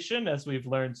conversation, as we've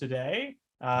learned today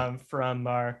from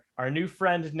our new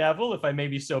friend Neville. If I may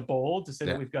be so bold to say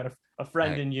that we've got a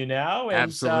friend in you now. And,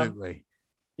 Absolutely.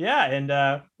 yeah,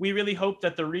 and we really hope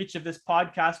that the reach of this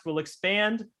podcast will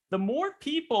expand. The more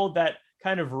people that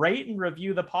kind of rate and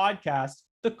review the podcast,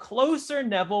 the closer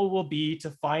Neville will be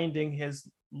to finding his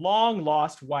long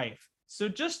lost wife. So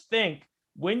just think,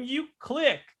 when you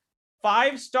click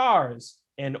 5 stars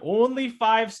and only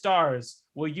 5 stars,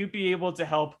 will you be able to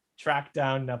help track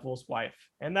down Neville's wife?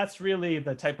 And that's really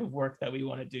the type of work that we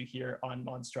want to do here on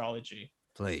Monstrology.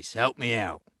 Please help me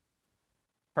out.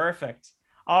 Perfect.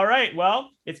 All right. Well,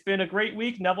 it's been a great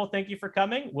week. Neville, thank you for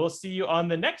coming. We'll see you on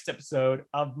the next episode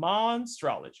of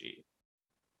Monstrology.